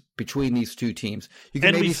weakness between these two teams. You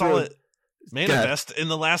can maybe saw it manifest in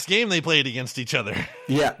the last game they played against each other.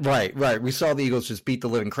 Yeah, right. We saw the Eagles just beat the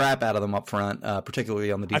living crap out of them up front,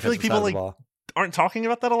 particularly on the defensive side of the ball. Aren't talking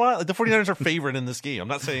about that a lot. Like, the 49ers are favored in this game. I'm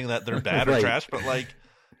not saying that they're bad or trash, but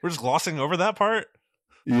we're just glossing over that part.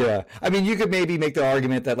 Yeah. I mean, you could maybe make the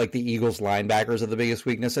argument that the Eagles linebackers are the biggest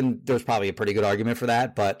weakness, and there's probably a pretty good argument for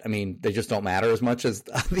that, but I mean, they just don't matter as much as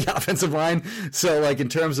the offensive line. So in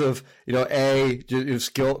terms of,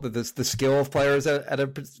 skill, the skill of players at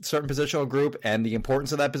a certain positional group and the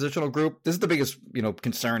importance of that positional group, this is the biggest,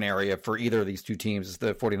 concern area for either of these two teams is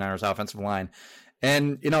the 49ers offensive line.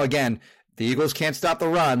 And, again, the Eagles can't stop the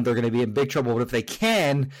run. They're going to be in big trouble. But if they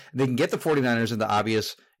can get the 49ers into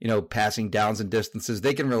obvious, passing downs and distances,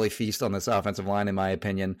 they can really feast on this offensive line, in my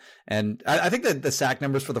opinion. And I think that the sack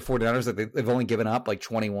numbers for the 49ers, that they've only given up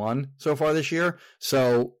 21 so far this year.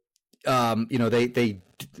 So, Brock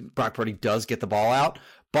Purdy does get the ball out,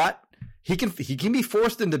 but he can be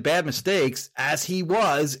forced into bad mistakes, as he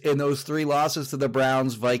was in those 3 losses to the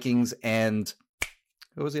Browns, Vikings, and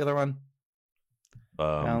who was the other one?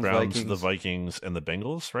 Browns, Vikings. The Vikings, and the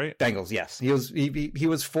Bengals, right? Bengals, yes.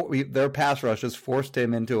 Their pass rushes forced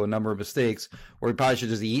him into a number of mistakes where he probably should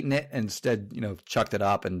have just eaten it and instead, chucked it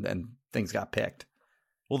up and things got picked.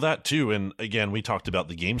 Well, that too, and again, we talked about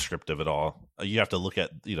the game script of it all. You have to look at,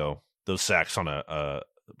 those sacks on a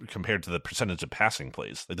compared to the percentage of passing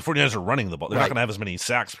plays. The 49ers are running the ball. They're not going to have as many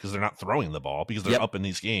sacks because they're not throwing the ball because they're up in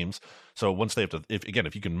these games. So once they have to,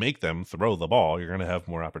 if you can make them throw the ball, you're going to have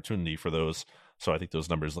more opportunity for those. So I think those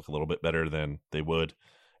numbers look a little bit better than they would.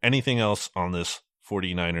 Anything else on this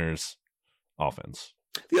 49ers offense?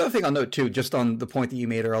 The other thing I'll note too, just on the point that you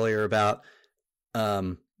made earlier about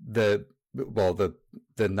the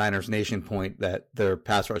Niners Nation point that their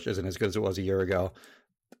pass rush isn't as good as it was a year ago.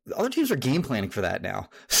 Other teams are game planning for that now.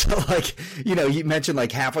 So you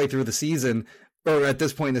mentioned halfway through the season, or at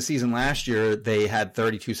this point in the season last year, they had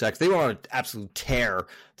 32 sacks. They were on an absolute tear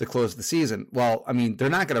to close the season. Well, I mean, they're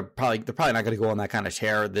probably not going to go on that kind of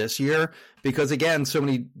tear this year because, again, so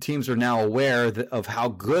many teams are now aware of how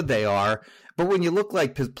good they are. But when you look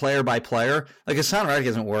player by player, Hassan Reddick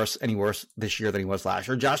isn't any worse this year than he was last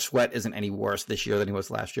year. Josh Sweat isn't any worse this year than he was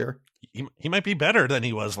last year. He might be better than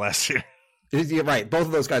he was last year. You're right. Both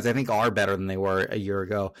of those guys, I think, are better than they were a year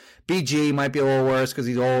ago. BG might be a little worse because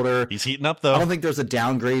he's older. He's heating up, though. I don't think there's a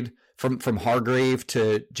downgrade from Hargrave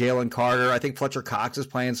to Jalen Carter. I think Fletcher Cox is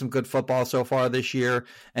playing some good football so far this year.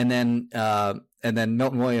 And then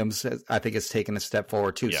Milton Williams, I think, has taken a step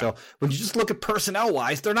forward, too. Yeah. So when you just look at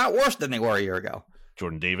personnel-wise, they're not worse than they were a year ago.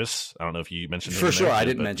 Jordan Davis, I don't know if you mentioned him. For sure, I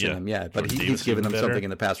didn't mention him, but he's given them something in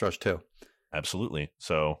the pass rush, too. Absolutely.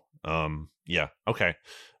 So, okay.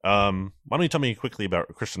 Why don't you tell me quickly about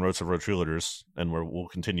Kristen Rhodes of Road Cheerleaders, and we'll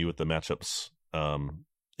continue with the matchups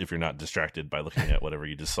if you're not distracted by looking at whatever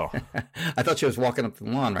you just saw. I thought she was walking up the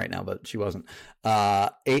lawn right now, but she wasn't.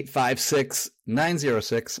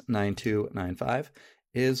 856-906-9295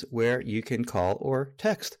 is where you can call or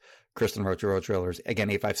text Kristen Rhodes of Road Cheerleaders. Again,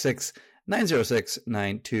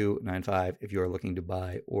 856-906-9295 if you are looking to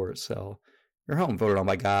buy or sell your home. Voted on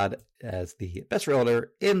by God as the best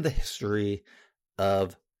realtor in the history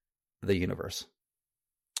of the universe.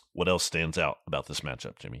 What else stands out about this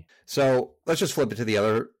matchup, Jimmy? So let's just flip it to the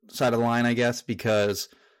other side of the line, I guess, because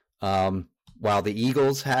while the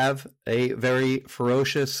Eagles have a very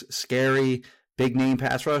ferocious, scary, big-name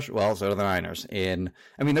pass rush, well, so do the Niners.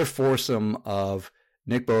 They're foursome of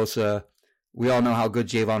Nick Bosa. We all know how good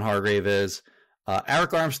Javon Hargrave is.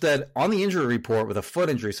 Eric Armstead on the injury report with a foot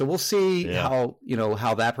injury. So we'll see how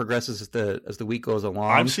that progresses as the week goes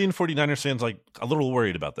along. I'm seeing 49ers fans a little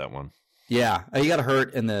worried about that one. Yeah. He got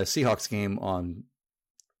hurt in the Seahawks game on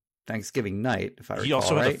Thanksgiving night, if I recall. He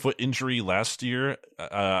also had a foot injury last year.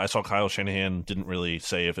 I saw Kyle Shanahan didn't really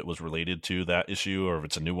say if it was related to that issue or if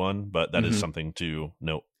it's a new one, but that is something to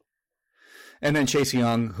note. And then Chase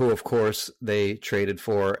Young, who, of course, they traded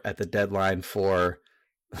for at the deadline for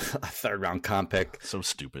a third-round comp pick. So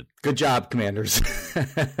stupid. Good job, Commanders.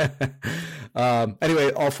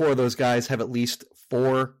 Anyway, all four of those guys have at least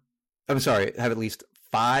at least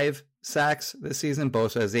 5 sacks this season.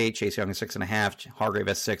 Bosa has 8, Chase Young has 6.5, Hargrave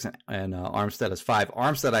has 6, and Armstead has 5.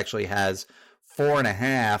 Armstead actually has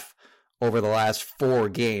 4.5 over the last 4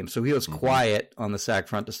 games. So he was quiet on the sack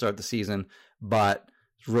front to start the season, but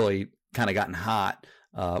really kind of gotten hot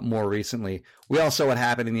more recently. We all saw what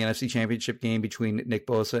happened in the NFC Championship game between Nick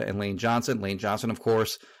Bosa and Lane Johnson. Lane Johnson, of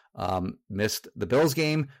course, missed the Bills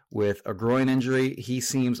game with a groin injury. He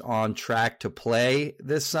seems on track to play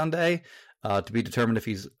this Sunday, to be determined if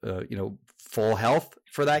he's, full health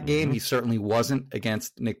for that game. He certainly wasn't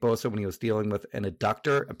against Nick Bosa when he was dealing with an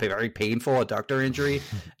adductor, a very painful adductor injury,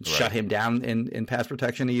 shut him down in pass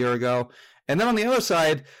protection a year ago. And then on the other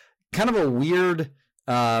side, kind of a weird,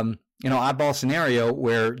 oddball scenario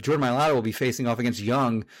where Jordan Mailata will be facing off against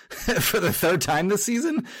Young for the 3rd time this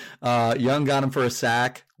season. Young got him for a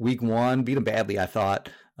sack week 1, beat him badly, I thought,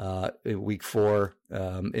 in week 4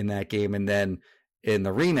 in that game. And then in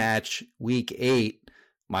the rematch, week 8,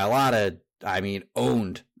 Mailata,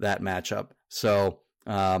 owned that matchup. So,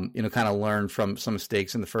 kind of learned from some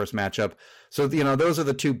mistakes in the first matchup. So, those are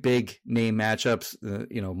the 2 big name matchups,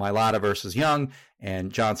 Mailata versus Young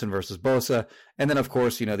and Johnson versus Bosa. And then, of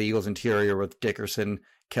course, the Eagles interior with Dickerson,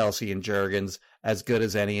 Kelsey, and Juergens, as good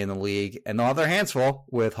as any in the league. And they'll have their hands full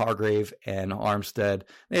with Hargrave and Armstead.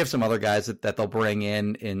 They have some other guys that they'll bring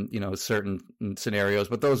in certain scenarios,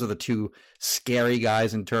 but those are the 2 scary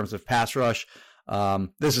guys in terms of pass rush.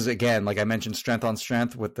 This is, again, like I mentioned, strength on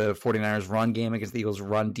strength with the 49ers run game against the Eagles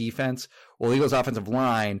run defense. Well, the Eagles offensive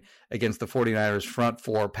line against the 49ers front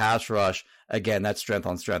 4 pass rush. Again, that's strength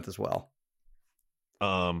on strength as well.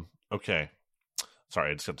 Okay. Sorry,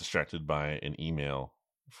 I just got distracted by an email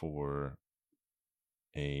for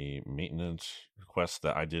a maintenance request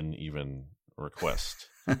that I didn't even request.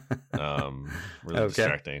 Really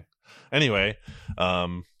distracting. Anyway,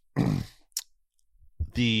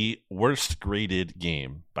 the worst graded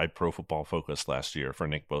game by Pro Football Focus last year for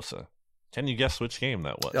Nick Bosa. Can you guess which game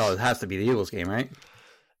that was? Oh, it has to be the Eagles game, right?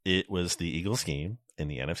 It was the Eagles game in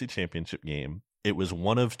the NFC Championship game. It was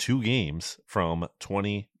one of 2 games from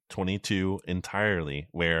 2022 entirely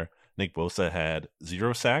where Nick Bosa had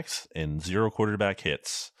 0 sacks and 0 quarterback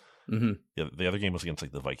hits. The other game was against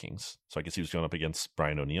the Vikings. So I guess he was going up against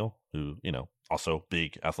Brian O'Neill, who, also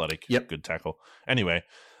big, athletic, good tackle. Anyway,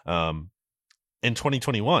 in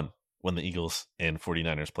 2021, when the Eagles and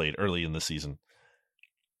 49ers played early in the season,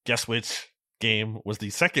 guess which game was the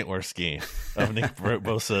second worst game of Nick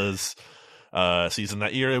Bosa's season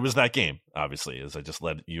that year? It was that game, obviously, as I just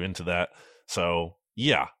led you into that. So,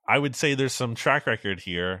 yeah, I would say there's some track record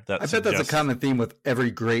here. I bet that's a common theme with every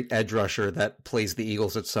great edge rusher that plays the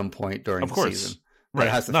Eagles at some point during the season. Right.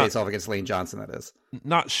 That has to face off against Lane Johnson, that is.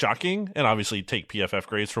 Not shocking, and obviously take PFF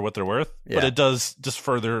grades for what they're worth, but it does just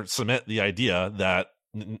further cement the idea that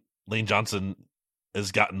Lane Johnson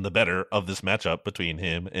has gotten the better of this matchup between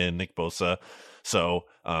him and Nick Bosa. So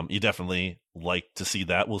you definitely like to see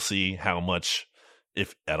that. We'll see how much,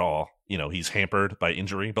 if at all, he's hampered by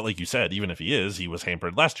injury. But like you said, even if he was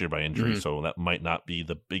hampered last year by injury, so that might not be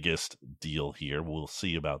the biggest deal here. We'll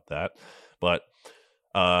see about that. But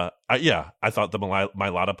I thought the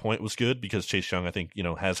Mailata point was good because Chase Young, I think,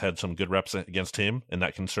 has had some good reps against him, and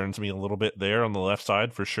that concerns me a little bit there on the left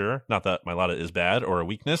side for sure. Not that Mailata is bad or a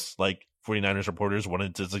weakness, like 49ers reporters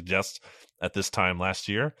wanted to suggest at this time last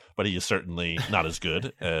year, but he is certainly not as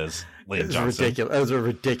good as Lane Johnson. Ridiculous. That was a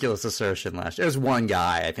ridiculous assertion last year. There's one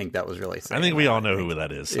guy I think that was really saying I think we all know who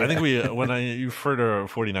that is. Yeah. I think when you refer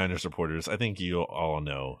to 49ers reporters, I think you all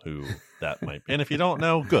know who that might be. And if you don't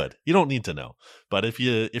know, good. You don't need to know. But if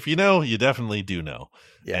you know, you definitely do know.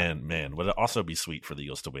 Yeah. And man, would it also be sweet for the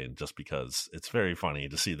Eagles to win just because it's very funny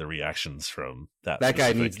to see the reactions from that. That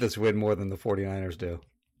guy needs this win more than the 49ers do.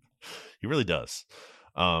 He really does.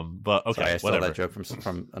 But okay, sorry, I stole that joke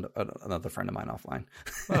from another friend of mine offline.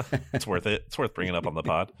 It's worth it. It's worth bringing up on the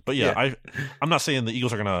pod. But yeah. I'm not saying the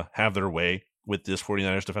Eagles are going to have their way with this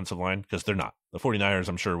 49ers defensive line because they're not. The 49ers,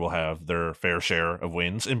 I'm sure, will have their fair share of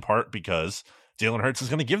wins, in part because Jalen Hurts is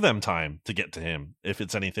going to give them time to get to him. If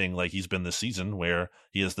it's anything like he's been this season, where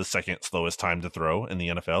he is the second slowest time to throw in the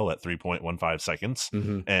NFL at 3.15 seconds.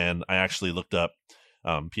 And I actually looked up,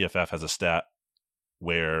 PFF has a stat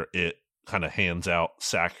where it kind of hands out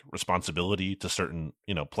sack responsibility to certain,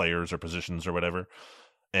 players or positions or whatever.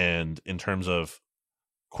 And in terms of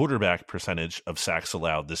quarterback percentage of sacks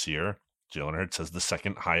allowed this year, Jalen Hurts has the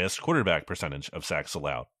second highest quarterback percentage of sacks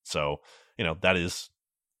allowed. So, that is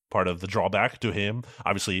part of the drawback to him.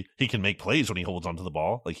 Obviously, he can make plays when he holds onto the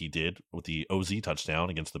ball, like he did with the OZ touchdown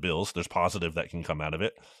against the Bills. There's positive that can come out of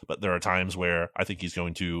it. But there are times where I think he's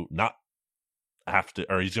going to not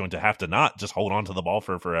he's going to have to not just hold on to the ball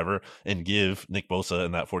for forever and give Nick Bosa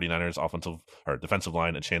and that 49ers offensive or defensive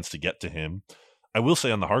line a chance to get to him. I will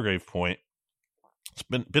say on the Hargrave point, it's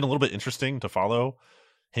been a little bit interesting to follow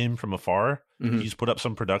him from afar. Mm-hmm. He's put up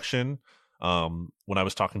some production. When I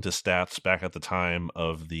was talking to Stats back at the time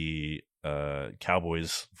of the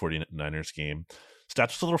Cowboys 49ers game, Stats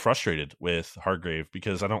was a little frustrated with Hargrave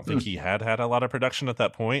because I don't think he had a lot of production at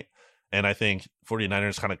that point. And I think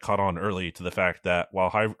 49ers kind of caught on early to the fact that while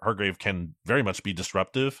Hargrave can very much be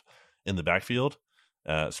disruptive in the backfield,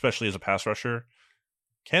 especially as a pass rusher,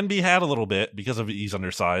 can be had a little bit because of he's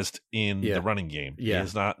undersized in the running game. Yeah. He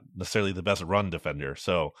is not necessarily the best run defender.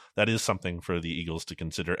 So that is something for the Eagles to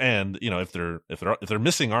consider. And, you know, if they're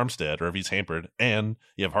missing Armstead or if he's hampered and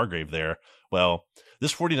you have Hargrave there, well,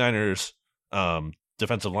 this 49ers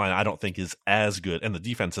defensive line I don't think is as good, and the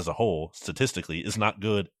defense as a whole statistically is not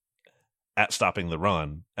good at stopping the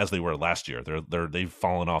run as they were last year. They've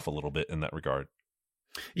fallen off a little bit in that regard.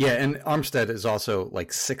 Yeah, and Armstead is also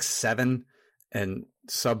like 6'7" and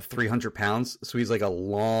sub 300 pounds. So he's like a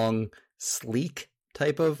long, sleek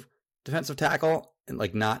type of defensive tackle and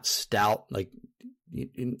like not stout, like,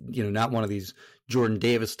 you know, not one of these Jordan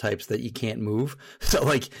Davis types that you can't move. So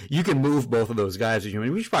like you can move both of those guys. I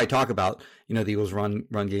mean, we should probably talk about, you know, the Eagles run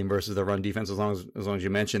game versus the run defense as long as you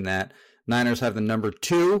mention that. Niners have the number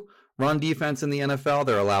 2 run defense in the NFL.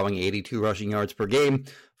 They're allowing 82 rushing yards per game.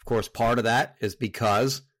 Of course, part of that is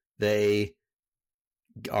because they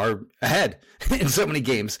are ahead in so many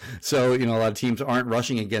games. So, you know, a lot of teams aren't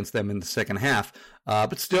rushing against them in the second half.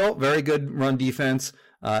 But still, very good run defense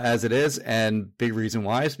as it is. And big reason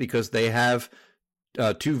why is because they have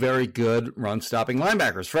 2 very good run-stopping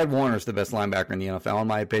linebackers. Fred Warner is the best linebacker in the NFL, in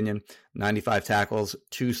my opinion. 95 tackles,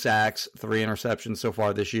 2 sacks, 3 interceptions so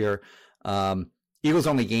far this year. Eagles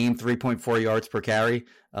only gained 3.4 yards per carry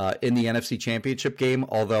in the NFC Championship game,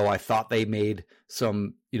 although I thought they made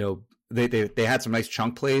some, you know, they had some nice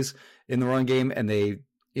chunk plays in the run game, and they,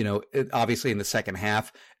 you know, obviously in the second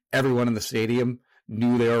half, everyone in the stadium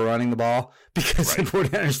knew they were running the ball because the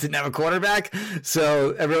 49ers didn't have a quarterback.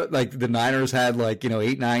 So like the Niners had like, you know,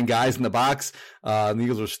 8-9 guys in the box. The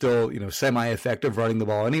Eagles were still, you know, semi-effective running the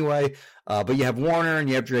ball anyway. But you have Warner and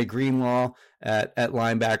you have Dre Greenlaw at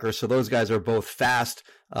linebacker. So those guys are both fast,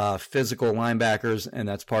 physical linebackers, and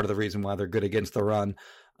that's part of the reason why they're good against the run.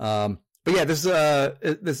 But yeah, this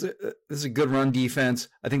is a good run defense.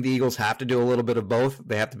 I think the Eagles have to do a little bit of both.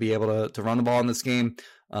 They have to be able to run the ball in this game.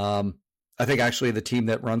 I think actually the team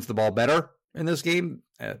that runs the ball better in this game,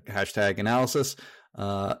 hashtag analysis,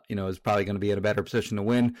 you know, is probably going to be in a better position to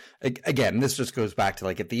win. Again, this just goes back to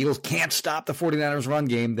like, if the Eagles can't stop the 49ers run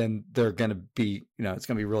game, then they're going to be, you know, it's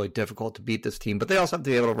going to be really difficult to beat this team, but they also have to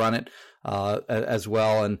be able to run it as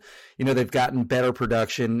well. And, you know, they've gotten better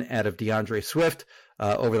production out of DeAndre Swift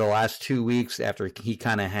over the last 2 weeks after he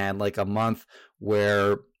kind of had like a month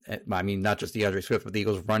where, I mean, not just DeAndre Swift, but the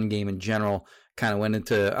Eagles run game in general kind of went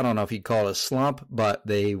into, I don't know if you'd call it a slump, but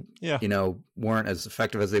they, you know, weren't as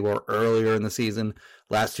effective as they were earlier in the season.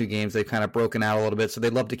 Last 2 games, they've kind of broken out a little bit. So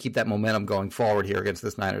they'd love to keep that momentum going forward here against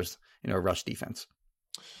this Niners, you know, rush defense.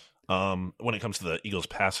 When it comes to the Eagles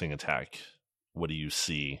passing attack, what do you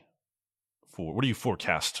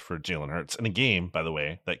forecast for Jalen Hurts in a game, by the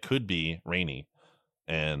way, that could be rainy?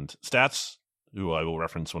 And Stats, who I will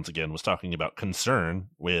reference once again, was talking about concern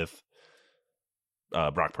with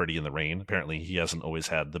Brock Purdy in the rain. Apparently, he hasn't always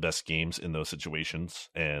had the best games in those situations,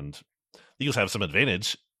 and the Eagles have some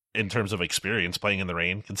advantage in terms of experience playing in the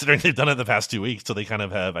rain, considering they've done it the past 2 weeks. So they kind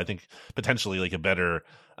of have, I think, potentially like a better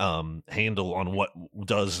handle on what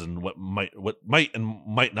does and what might and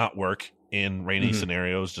might not work in rainy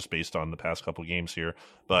scenarios, just based on the past couple games here.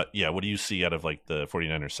 But yeah, what do you see out of like the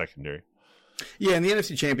 49ers secondary? Yeah, in the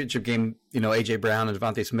NFC Championship game, you know, A.J. Brown and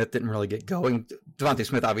Devontae Smith didn't really get going. Devontae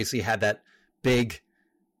Smith obviously had that big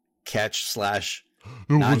catch /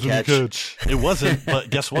 non-catch. It wasn't,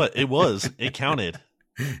 but guess what? It was. It counted.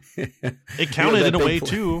 It counted in a way,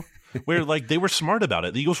 too, where like they were smart about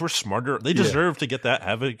it. The Eagles were smarter. They deserved to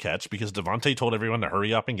have a catch because Devontae told everyone to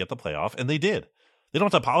hurry up and get the playoff, and they did. They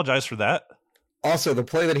don't have to apologize for that. Also, the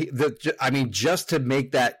play that just to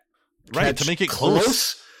make that right, to make it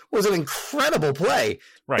close was an incredible play.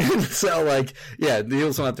 Right. So, like, yeah, the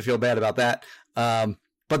Eagles don't have to feel bad about that.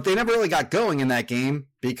 But they never really got going in that game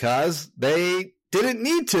because they didn't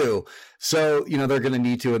need to. So, you know, they're going to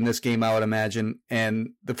need to in this game, I would imagine.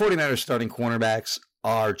 And the 49ers starting cornerbacks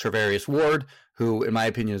are Travarius Ward, who, in my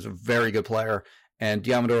opinion, is a very good player, and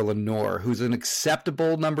Diamador Lenore, who's an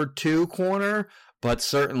acceptable number 2 corner, but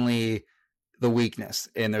certainly the weakness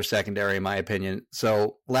in their secondary, in my opinion.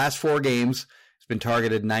 So last 4 games, he's been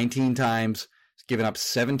targeted 19 times, He's given up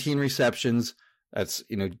 17 receptions. That's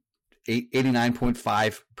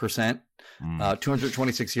 89.5%.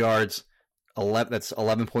 226 yards. That's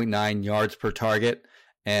 11.9 yards per target.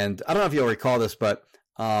 And I don't know if you'll recall this, but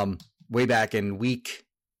way back in week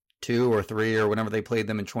 2 or 3 or whenever they played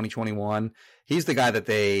them in 2021, he's the guy that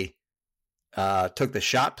they took the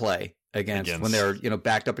shot play against when they were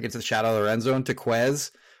backed up against the shadow of their end zone to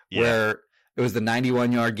Quez, where it was the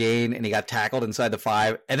 91-yard gain and he got tackled inside the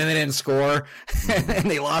 5, and then they didn't score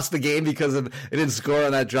and they lost the game because they didn't score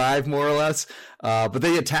on that drive, more or less. But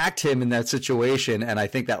they attacked him in that situation, and I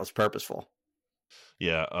think that was purposeful.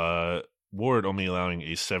 Yeah, Ward only allowing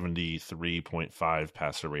a 73.5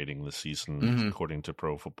 passer rating this season, according to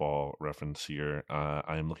Pro Football Reference here.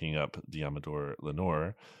 I am looking up Diamador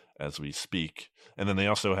Lenore as we speak. And then they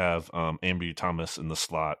also have Ambry Thomas in the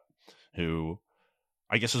slot, who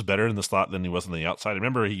I guess is better in the slot than he was on the outside. I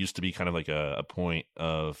remember he used to be kind of like a point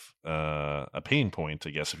of a pain point,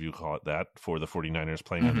 I guess, if you call it that, for the 49ers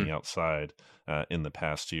playing on the outside in the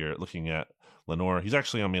past year. Looking at Lenore, he's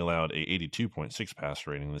actually only allowed a 82.6 pass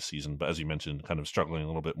rating this season, but as you mentioned, kind of struggling a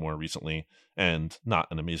little bit more recently and not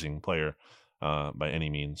an amazing player by any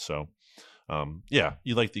means. So,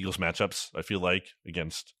 you like the Eagles matchups, I feel like,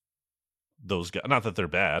 against those guys. Not that they're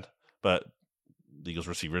bad, but the Eagles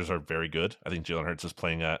receivers are very good. I think Jalen Hurts is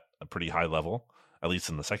playing at a pretty high level, at least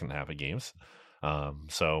in the second half of games.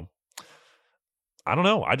 So I don't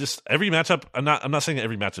know. Every matchup. I'm not saying that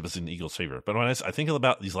every matchup is in the Eagles' favor, but when I think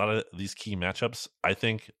about a lot of these key matchups, I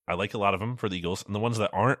think I like a lot of them for the Eagles, and the ones that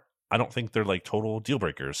aren't, I don't think they're like total deal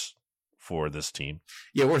breakers for this team.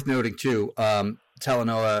 Yeah, worth noting too.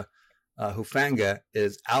 Talanoa Hufanga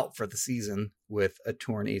is out for the season with a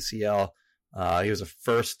torn ACL. He was a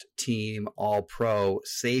first-team All-Pro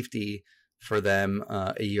safety for them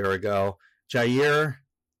a year ago. Jair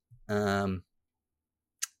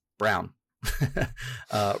Brown,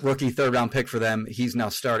 rookie third-round pick for them. He's now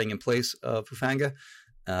starting in place of Hufanga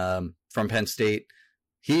from Penn State.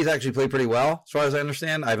 He's actually played pretty well, as far as I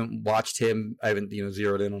understand. I haven't watched him. I haven't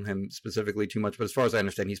zeroed in on him specifically too much, but as far as I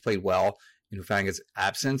understand, he's played well in Hufanga's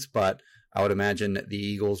absence. But I would imagine the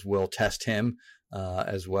Eagles will test him.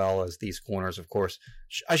 As well as these corners, of course.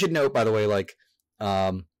 I should note, by the way,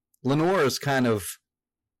 Lenore is kind of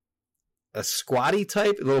a squatty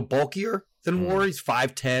type, a little bulkier than Ward. He's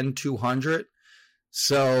 5'10", 200.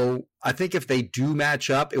 So I think if they do match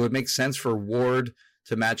up, it would make sense for Ward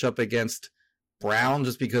to match up against Brown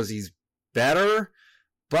just because he's better.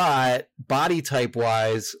 But body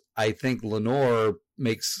type-wise, I think Lenore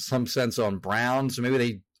makes some sense on Brown. So maybe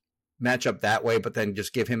they match up that way, but then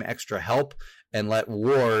just give him extra help and let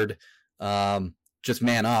Ward just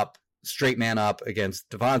straight man up against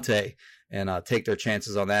Devontae and take their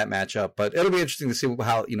chances on that matchup. But it'll be interesting to see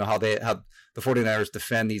how the 49ers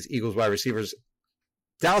defend these Eagles wide receivers.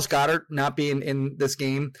 Dallas Goedert not being in this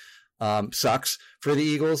game sucks for the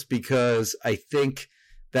Eagles because I think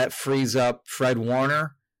that frees up Fred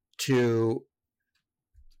Warner to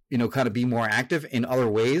kind of be more active in other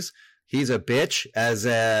ways. He's a bitch as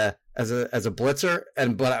a blitzer,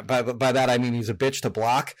 and by that I mean he's a bitch to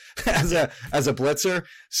block as a blitzer.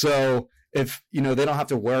 So if they don't have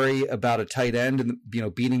to worry about a tight end and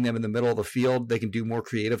beating them in the middle of the field, they can do more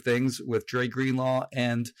creative things with Dre Greenlaw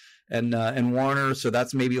and Warner. So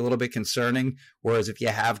that's maybe a little bit concerning. Whereas if you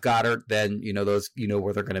have Goddard, then those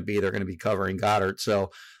where they're going to be. They're going to be covering Goddard.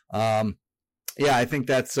 So I think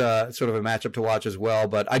that's sort of a matchup to watch as well.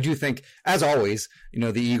 But I do think, as always,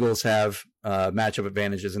 the Eagles have matchup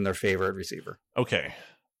advantages in their favor at receiver. Okay,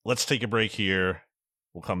 let's take a break here.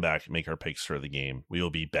 We'll come back and make our picks for the game. We will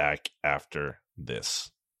be back after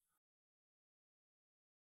this.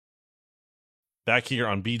 Back here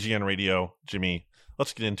on BGN Radio, Jimmy,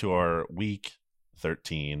 let's get into our Week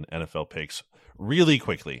 13 NFL picks really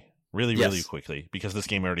quickly. Really quickly, because this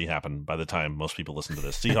game already happened by the time most people listen to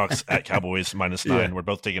this. Seahawks at Cowboys -9. Yeah. We're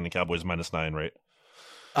both taking the Cowboys -9, right?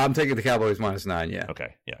 I'm taking the Cowboys -9, yeah.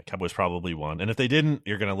 Okay, yeah. Cowboys probably won. And if they didn't,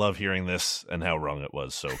 you're going to love hearing this and how wrong it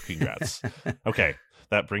was. So congrats. Okay,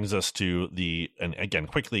 that brings us to and again,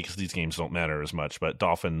 quickly, because these games don't matter as much, but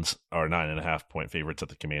Dolphins are 9.5-point favorites at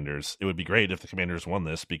the Commanders. It would be great if the Commanders won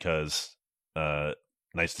this because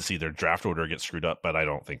nice to see their draft order get screwed up, but I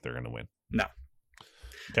don't think they're going to win. No.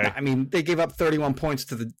 Okay. I mean, they gave up 31 points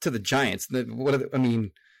to the Giants. What are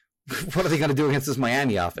they going to do against this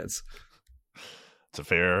Miami offense? It's a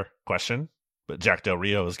fair question, but Jack Del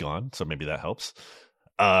Rio is gone, so maybe that helps.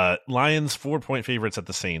 Lions 4-point favorites at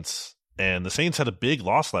the Saints, and the Saints had a big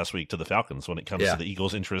loss last week to the Falcons when it comes to the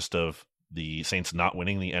Eagles' interest of the Saints not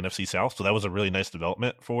winning the NFC South. So that was a really nice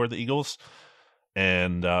development for the Eagles.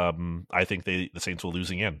 And I think the Saints will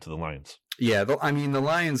lose again to the Lions. Yeah, the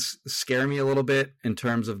Lions scare me a little bit in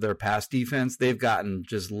terms of their pass defense. They've gotten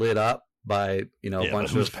just lit up by, a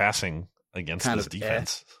bunch who's of passing against this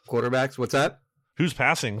defense? Quarterbacks. What's that? Who's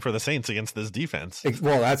passing for the Saints against this defense?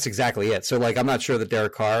 Well, that's exactly it. So, I'm not sure that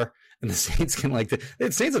Derek Carr and the Saints can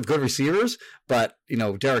the Saints have good receivers, but,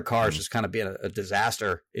 Derek Carr is just kind of being a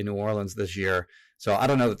disaster in New Orleans this year. So I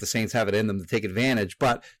don't know that the Saints have it in them to take advantage,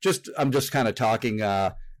 but I'm just kind of talking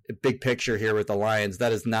big picture here with the Lions.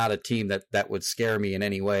 That is not a team that would scare me in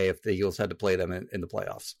any way if the Eagles had to play them in the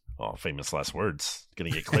playoffs. Oh, famous last words.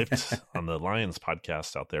 Going to get clipped on the Lions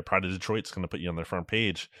podcast out there. Pride of Detroit's going to put you on their front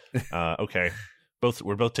page. Okay.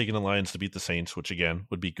 We're both taking the Lions to beat the Saints, which again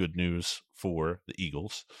would be good news for the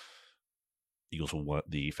Eagles. Eagles will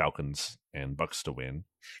want the Falcons and Bucks to win.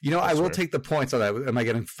 I will take the points on that. Am I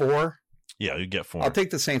getting 4? Yeah, you get 4. I'll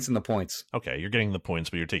take the Saints and the points. Okay, you're getting the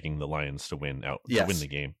points, but you're taking the Lions to win yes. to win the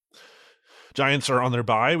game. Giants are on their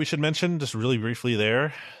bye, we should mention, just really briefly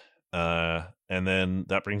there. And then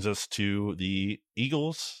that brings us to the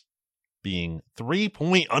Eagles being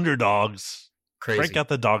 3-point underdogs. Crazy. Break out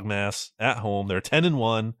the dog mass at home. They're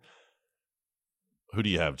 10-1. Who do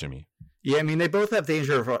you have, Jimmy? Yeah, they both have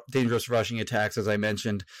dangerous rushing attacks, as I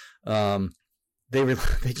mentioned. They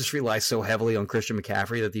just rely so heavily on Christian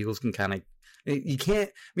McCaffrey that the Eagles can kind of – you can't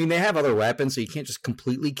 – they have other weapons, so you can't just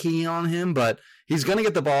completely key on him, but he's going to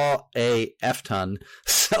get the ball a F-ton.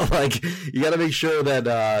 So, you got to make sure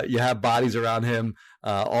that you have bodies around him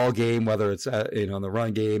all game, whether it's in the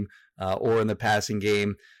run game or in the passing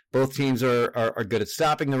game. Both teams are good at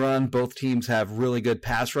stopping the run. Both teams have really good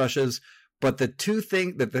pass rushes. But the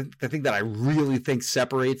thing that I really think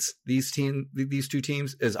separates these two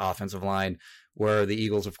teams is offensive line, where the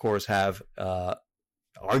Eagles, of course, have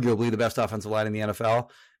arguably the best offensive line in the NFL.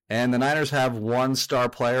 And the Niners have 1 star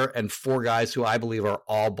player and 4 guys who I believe are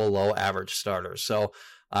all below average starters. So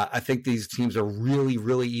I think these teams are really,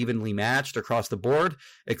 really evenly matched across the board,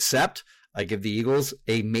 except I give the Eagles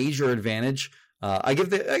a major advantage. I give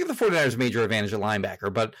the 49ers a major advantage at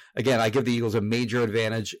linebacker, but again, I give the Eagles a major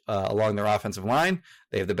advantage along their offensive line.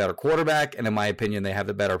 They have the better quarterback, and in my opinion, they have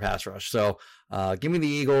the better pass rush. So give me the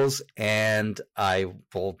Eagles, and I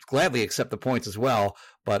will gladly accept the points as well,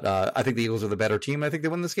 but I think the Eagles are the better team. I think they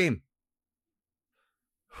win this game.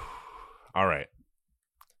 All right.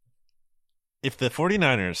 If the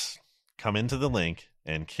 49ers come into the link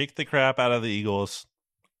and kick the crap out of the Eagles,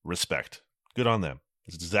 respect. Good on them.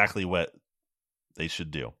 It's exactly what they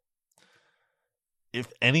should do.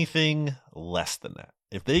 If anything less than that,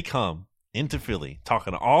 if they come into Philly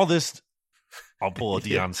talking all this, I'll pull a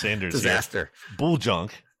Deion Sanders disaster here, bull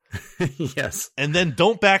junk, yes, and then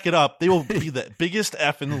don't back it up, they will be the biggest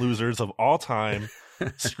effing losers of all time.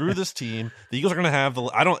 Screw this team. The Eagles are going to have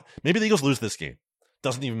maybe the Eagles lose this game.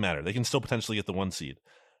 Doesn't even matter. They can still potentially get the 1 seed.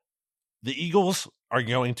 The Eagles are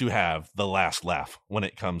going to have the last laugh when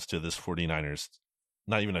it comes to this 49ers.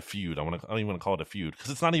 Not even a feud. I don't even want to call it a feud because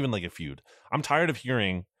it's not even like a feud. I'm tired of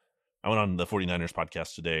hearing. I went on the 49ers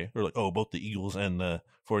podcast today. They're like, oh, both the Eagles and the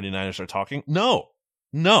 49ers are talking. No.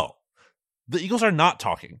 The Eagles are not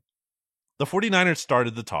talking. The 49ers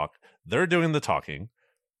started the talk. They're doing the talking.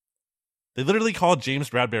 They literally called James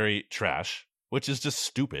Bradbury trash, which is just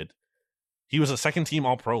stupid. He was a second-team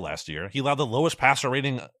All-Pro last year. He allowed the lowest passer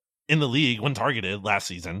rating in the league when targeted last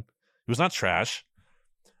season. He was not trash.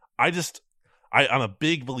 I'm a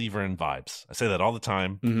big believer in vibes. I say that all the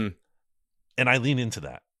time, and I lean into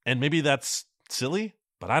that. And maybe that's silly,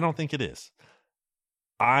 but I don't think it is.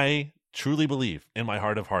 I truly believe in my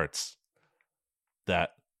heart of hearts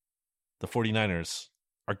that the 49ers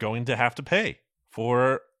are going to have to pay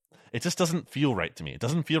for – it just doesn't feel right to me. It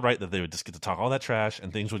doesn't feel right that they would just get to talk all that trash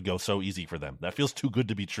and things would go so easy for them. That feels too good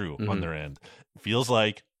to be true on their end. It feels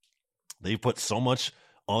like they've put so much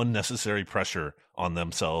unnecessary pressure on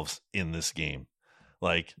themselves in this game.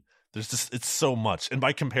 It's so much. And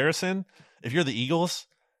by comparison, if you're the Eagles,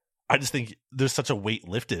 I just think there's such a weight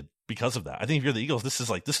lifted because of that. I think if you're the Eagles, this is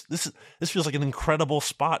this feels like an incredible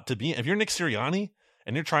spot to be in. If you're Nick Sirianni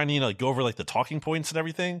and you're trying to go over the talking points and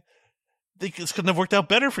everything, this couldn't have worked out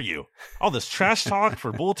better for you. All this trash talk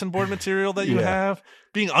for bulletin board material that you have,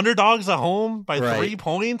 being underdogs at home by 3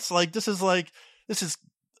 points. This is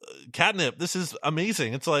catnip. This is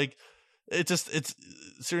amazing. It's Sirianni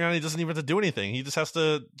doesn't even have to do anything. He just has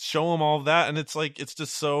to show them all of that. And it's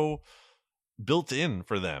just so built in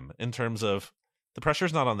for them in terms of the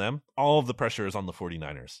pressure's not on them. All of the pressure is on the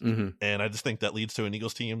 49ers. And I just think that leads to an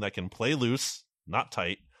Eagles team that can play loose, not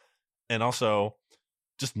tight. And also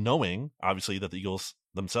just knowing, obviously, that the Eagles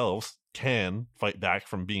themselves can fight back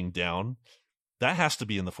from being down that has to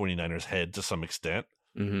be in the 49ers head to some extent.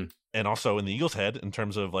 Mm-hmm. And also in the Eagles head in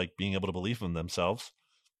terms of like being able to believe in themselves.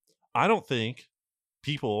 I don't think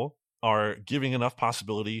people are giving enough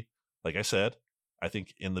possibility. Like I said, I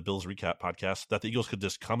think in the Bills recap podcast that the Eagles could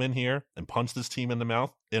just come in here and punch this team in the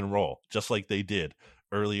mouth and roll, just like they did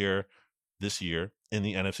earlier this year in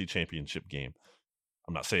the NFC Championship game.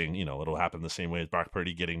 I'm not saying, it'll happen the same way as Brock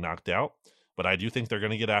Purdy getting knocked out, but I do think they're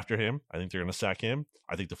going to get after him. I think they're going to sack him.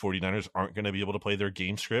 I think the 49ers aren't going to be able to play their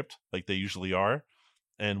game script like they usually are.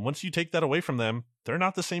 And once you take that away from them, they're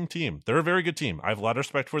not the same team. They're a very good team. I have a lot of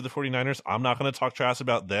respect for the 49ers. I'm not going to talk trash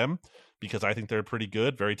about them because I think they're pretty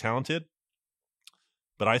good, very talented.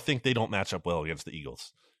 But I think they don't match up well against the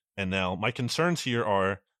Eagles. And now my concerns here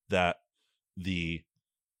are that the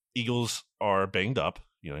Eagles are banged up.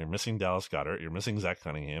 You're missing Dallas Goedert. You're missing Zach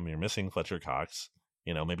Cunningham. You're missing Fletcher Cox.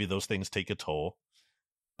 Maybe those things take a toll.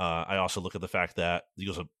 I also look at the fact that the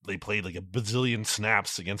Eagles, they played like a bazillion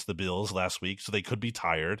snaps against the Bills last week, so they could be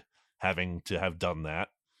tired having to have done that.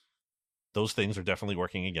 Those things are definitely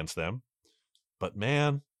working against them. But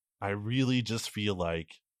man, I really just feel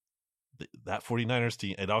like that 49ers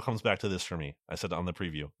team, it all comes back to this for me. I said it on the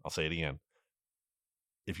preview. I'll say it again.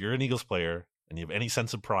 If you're an Eagles player and you have any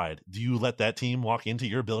sense of pride, do you let that team walk into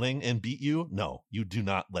your building and beat you? No, you do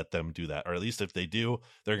not let them do that. Or at least if they do,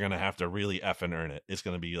 they're going to have to really effing earn it. It's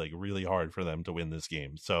going to be like really hard for them to win this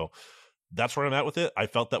game. So that's where I'm at with it. I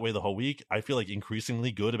felt that way the whole week. I feel like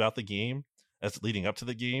increasingly good about the game as leading up to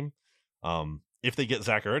the game. If they get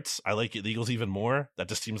Zach Ertz, I like the Eagles even more. That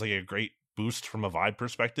just seems like a great boost from a vibe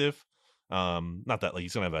perspective. Not that like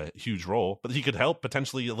he's going to have a huge role, but he could help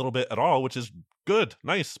potentially a little bit at all, which is good,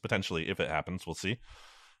 nice, potentially, if it happens. We'll see.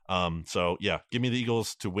 So yeah, give me the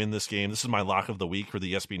Eagles to win this game. This is my lock of the week for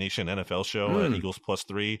the SB Nation NFL show at Eagles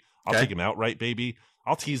 +3. I'll take him outright, baby.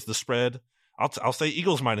 I'll tease the spread. I'll say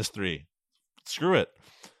Eagles -3. Screw it.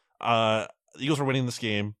 The Eagles are winning this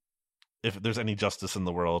game if there's any justice in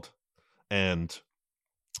the world. And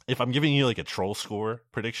if I'm giving you like a troll score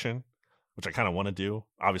prediction, which I kind of want to do,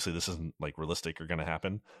 obviously this isn't like realistic or going to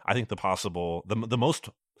happen. I think the most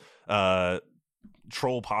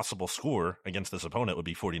troll possible score against this opponent would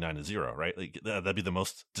be 49-0, right? Like that'd be the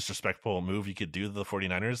most disrespectful move you could do to the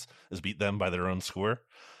 49ers is beat them by their own score.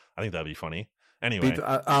 I think that'd be funny. Anyway.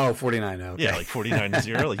 49. Okay. Yeah, like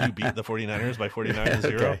 49-0. Like you beat the 49ers by 49-0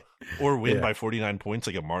 okay. Or win by 49 points,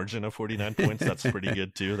 like a margin of 49 points. That's pretty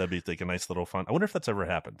good too. That'd be like a nice little fun. I wonder if that's ever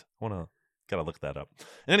happened. Gotta look that up.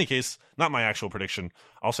 In any case, not my actual prediction.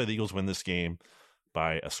 I'll say the Eagles win this game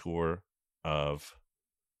by a score of,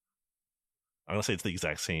 I'm going to say it's the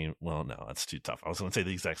exact same. Well, no, that's too tough. I was going to say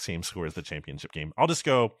the exact same score as the championship game. I'll just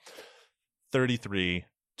go 33-24.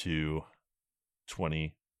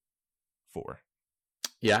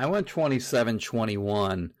 Yeah, I went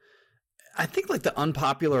 27-21. I think like the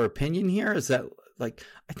unpopular opinion here is that like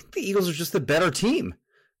I think the Eagles are just the better team.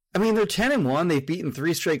 I mean, they're 10-1. They've beaten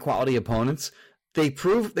 3 straight quality opponents. They've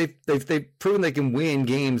proven they can win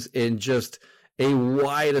games in just a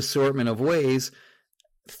wide assortment of ways.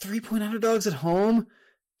 3-point underdogs at home.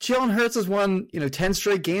 Jalen Hurts has won 10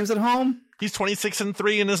 straight games at home. He's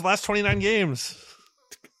 26-3 in his last 29 games.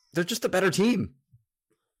 They're just a better team.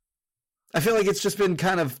 I feel like it's just been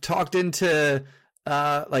kind of talked into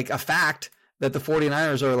like a fact that the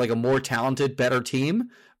 49ers are like a more talented, better team,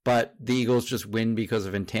 but the Eagles just win because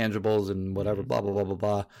of intangibles and whatever, blah, blah, blah, blah,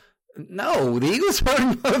 blah. No, the Eagles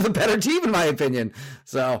are the better team in my opinion.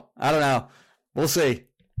 So, I don't know. We'll see.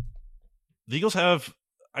 The Eagles have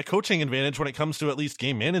a coaching advantage when it comes to at least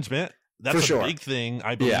game management. That's a big thing.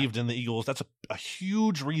 I believed in the Eagles. That's a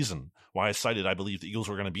huge reason why I believe the Eagles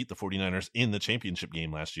were going to beat the 49ers in the championship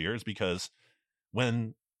game last year is because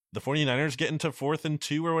when the 49ers get into 4th and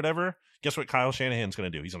 2 or whatever, guess what Kyle Shanahan's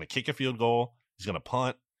going to do? He's going to kick a field goal. He's going to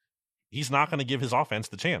punt. He's not going to give his offense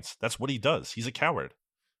the chance. That's what he does. He's a coward.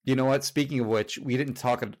 You know what? Speaking of which, we didn't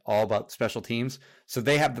talk at all about special teams. So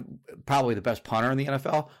they have probably the best punter in the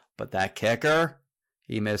NFL, but that kicker,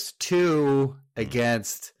 he missed 2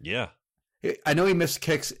 against... Yeah. I know he missed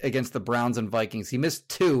kicks against the Browns and Vikings. He missed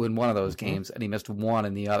 2 in one of those games, and he missed 1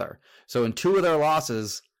 in the other. So in 2 of their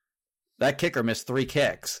losses, that kicker missed 3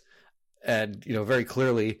 kicks. And, very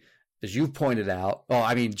clearly, as you've pointed out,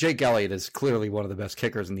 Jake Elliott is clearly one of the best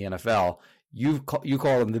kickers in the NFL. You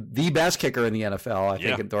call him the best kicker in the NFL, I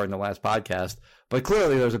think, during the last podcast. But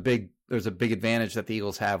clearly there's a big advantage that the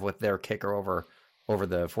Eagles have with their kicker over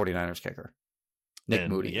the 49ers kicker. Nick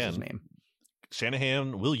Moody is his name.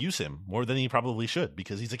 Shanahan will use him more than he probably should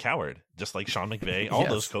because he's a coward, just like Sean McVay. All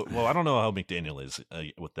those well, I don't know how McDaniel is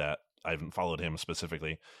with that. I haven't followed him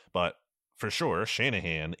specifically, but for sure,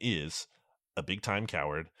 Shanahan is a big-time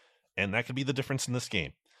coward, And that could be the difference in this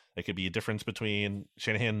game. It could be a difference between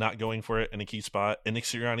Shanahan not going for it in a key spot and Nick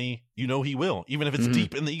Sirianni, he will, even if it's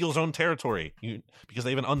deep in the Eagles' own territory, because they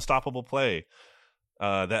have an unstoppable play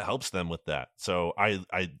that helps them with that. So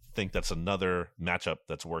I think that's another matchup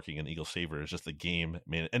that's working in Eagles' favor, is just the game,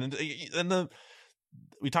 man. And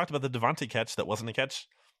we talked about the Devontae catch that wasn't a catch.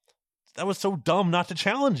 That was so dumb not to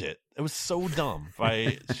challenge it. It was so dumb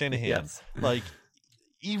by Shanahan. Yes. Like,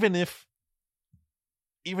 even if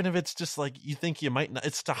it's just like you think you might not,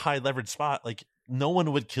 it's a high leverage spot. Like, no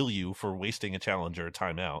one would kill you for wasting a challenge or a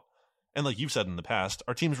timeout. And like you've said in the past,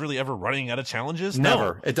 are teams really ever running out of challenges?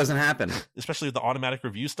 Never. No. It doesn't happen. Especially with the automatic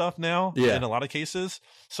review stuff now in a lot of cases.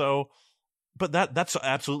 So, but that's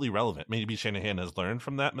absolutely relevant. Maybe Shanahan has learned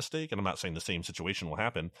from that mistake. And I'm not saying the same situation will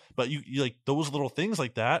happen, but you like those little things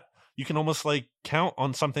like that, you can almost like count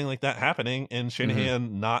on something like that happening and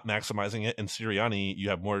Shanahan not maximizing it. And Sirianni, you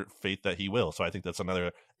have more faith that he will. So I think that's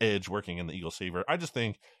another edge working in the Eagles' favor. I just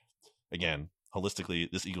think, again, holistically,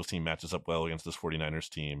 this Eagles team matches up well against this 49ers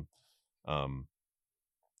team.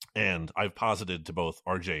 And I've posited to both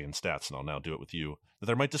RJ and Stats, and I'll now do it with you, that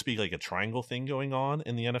there might just be like a triangle thing going on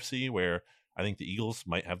in the NFC where I think the Eagles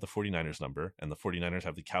might have the 49ers number and the 49ers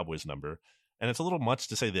have the Cowboys number. And it's a little much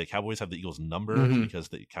to say the Cowboys have the Eagles number because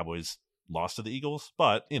the Cowboys lost to the Eagles,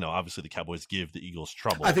 but obviously the Cowboys give the Eagles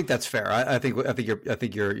trouble. I think that's fair. I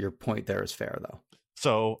think your point there is fair though.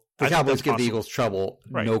 So the Cowboys give the Eagles trouble,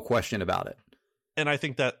 no question about it. And I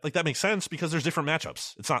think that that makes sense because there's different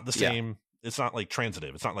matchups. It's not the same. Yeah. It's not like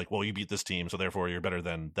transitive. It's not like, well, you beat this team, so therefore you're better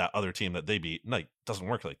than that other team that they beat. No, it doesn't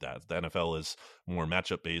work like that. The NFL is more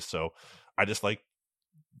matchup based. So I just like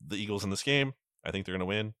the Eagles in this game. I think they're going to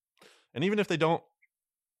win. And even if they don't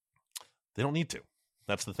need to.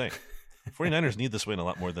 That's the thing. 49ers need this win a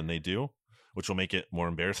lot more than they do, which will make it more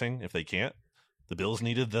embarrassing if they can't. The Bills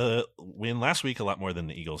needed the win last week a lot more than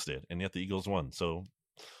the Eagles did, and yet the Eagles won. So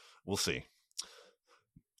we'll see.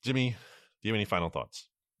 Jimmy, do you have any final thoughts?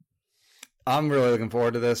 I'm really looking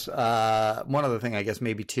forward to this. One other thing, I guess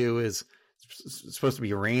maybe too, is it's supposed to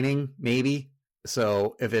be raining, maybe.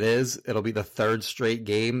 So if it is, it'll be the third straight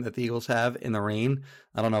game that the Eagles have in the rain.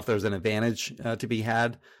 I don't know if there's an advantage to be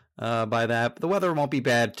had by that. But the weather won't be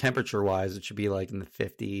bad temperature-wise. It should be like in the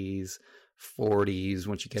 50s, 40s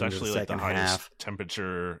once you get into the second half. Highest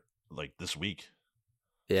temperature like this week.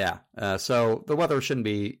 Yeah. So the weather shouldn't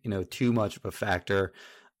be too much of a factor.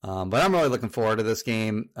 But I'm really looking forward to this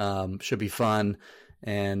game. Should be fun.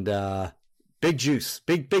 And big juice,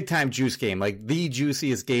 big time juice game, like the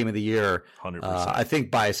juiciest game of the year. 100%. I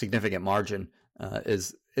think by a significant margin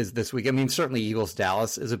is this week. I mean, certainly Eagles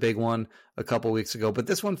Dallas is a big one a couple weeks ago, but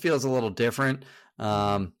this one feels a little different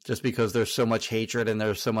just because there's so much hatred and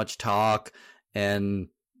there's so much talk, and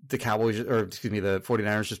the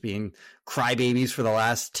 49ers just being crybabies for the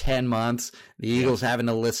last 10 months, the Eagles having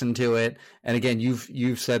to listen to it. And again,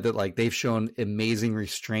 you've said that like they've shown amazing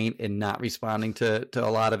restraint in not responding to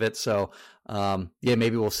a lot of it. So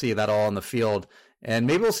maybe we'll see that all on the field, and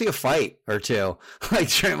maybe we'll see a fight or two. Like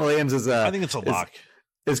Trent Williams I think it's a lock.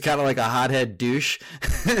 Is kind of like a hothead douche.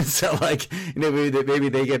 So like, maybe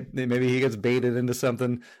he gets baited into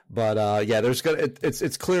something, but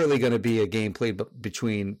it's clearly going to be a game played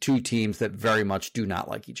between two teams that very much do not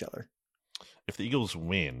like each other. If the Eagles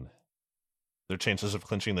win, their chances of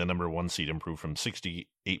clinching the number 1 seed improve from 68%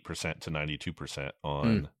 to 92%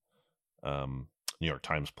 on New York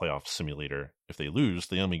Times playoff simulator. If they lose,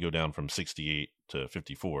 they only go down from 68 to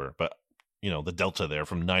 54, but the delta there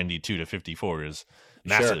from 92 to 54 is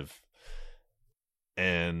massive. Sure.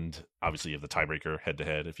 And obviously you have the tiebreaker head to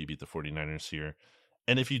head if you beat the 49ers here.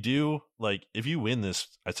 And if you do, like, if you win this,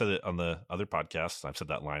 I said it on the other podcast, I've said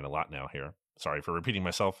that line a lot now here. Sorry for repeating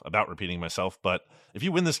myself, but if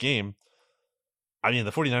you win this game, I mean,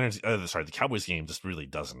 the Cowboys game just really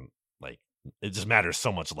doesn't, like, it just matters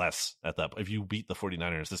so much less at that. If you beat the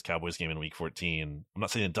 49ers, this Cowboys game in week 14, I'm not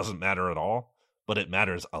saying it doesn't matter at all, but it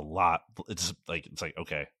matters a lot. It's like,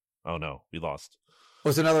 okay, oh no, we lost.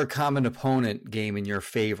 Was another common opponent game in your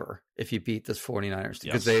favor if you beat this 49ers,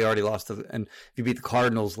 because they already lost and if you beat the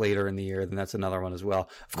Cardinals later in the year, then that's another one as well.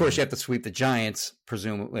 Of course, you have to sweep the Giants,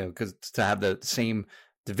 presumably, because to have the same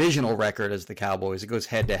divisional record as the Cowboys, it goes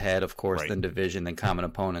head to head, of course, then division, then common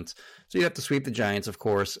opponents. So you have to sweep the Giants, of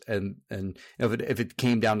course, and if it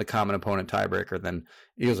came down to common opponent tiebreaker, then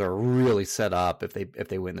Eagles are really set up if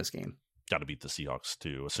they win this game. Got to beat the Seahawks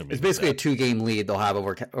too, assuming it's basically a 2-game lead they'll have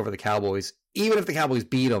over the Cowboys, even if the Cowboys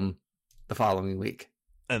beat them the following week.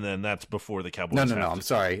 And then that's before the Cowboys. No. I'm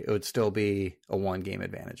sorry. It would still be a 1-game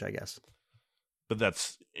advantage, I guess. But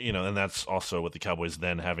that's, and that's also with the Cowboys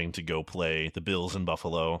then having to go play the Bills in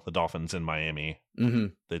Buffalo, the Dolphins in Miami. Mm-hmm.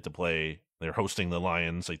 They have to play, they're hosting the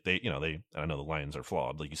Lions. Like I know the Lions are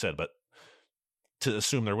flawed, like you said, but to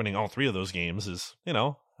assume they're winning all 3 of those games is,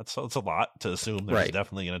 that's a lot to assume they're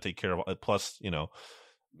definitely going to take care of it. Plus,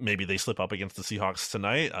 maybe they slip up against the Seahawks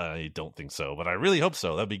tonight. I don't think so, but I really hope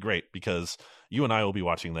so. That'd be great because you and I will be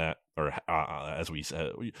watching that, or as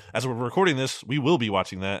we're recording this, we will be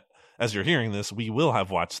watching that. As you're hearing this, we will have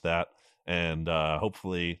watched that and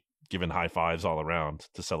hopefully given high fives all around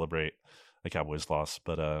to celebrate the Cowboys' loss.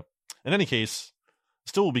 But in any case,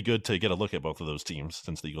 still will be good to get a look at both of those teams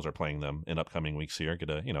since the Eagles are playing them in upcoming weeks here. Get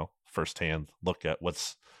a, firsthand look at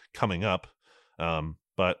what's coming up.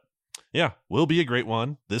 But yeah, will be a great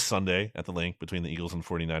one this Sunday at the Link between the Eagles and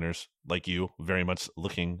 49ers. Like you, very much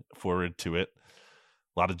looking forward to it.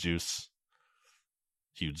 A lot of juice.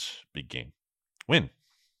 Huge, big game. Win.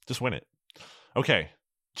 Just win it. Okay,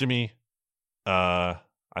 Jimmy, I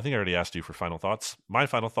think I already asked you for final thoughts. My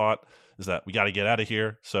final thought is that we got to get out of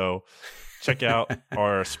here. So check out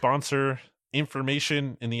our sponsor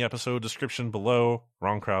information in the episode description below.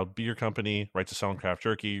 Wrong Crowd Beer Company, Right to Sell and Craft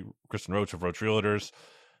Jerky, Kristen Roach of Roach Realtors.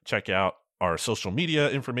 Check out our social media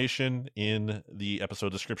information in the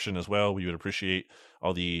episode description as well. We would appreciate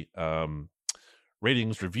all the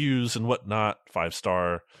ratings, reviews, and whatnot.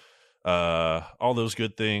 5-star. All those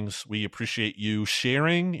good things. We appreciate you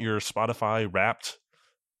sharing your Spotify Wrapped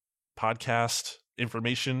podcast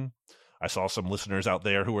information. I saw some listeners out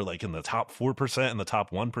there who were like in the top 4% and the top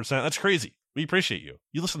 1%. That's crazy. We appreciate you.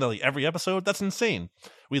 You listen to like every episode. That's insane.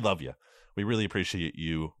 We love you. We really appreciate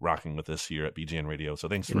you rocking with us here at BGN Radio. So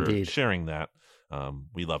thanks for sharing that.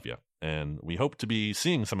 We love you. And we hope to be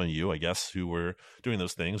seeing some of you, I guess, who were doing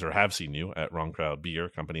those things or have seen you at Wrong Crowd Beer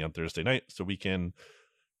Company on Thursday night so we can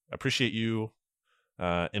appreciate you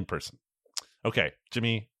in person. Okay,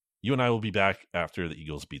 Jimmy, you and I will be back after the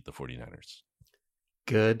Eagles beat the 49ers.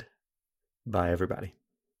 Good. Bye, everybody.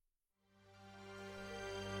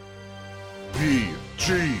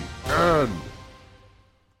 BGN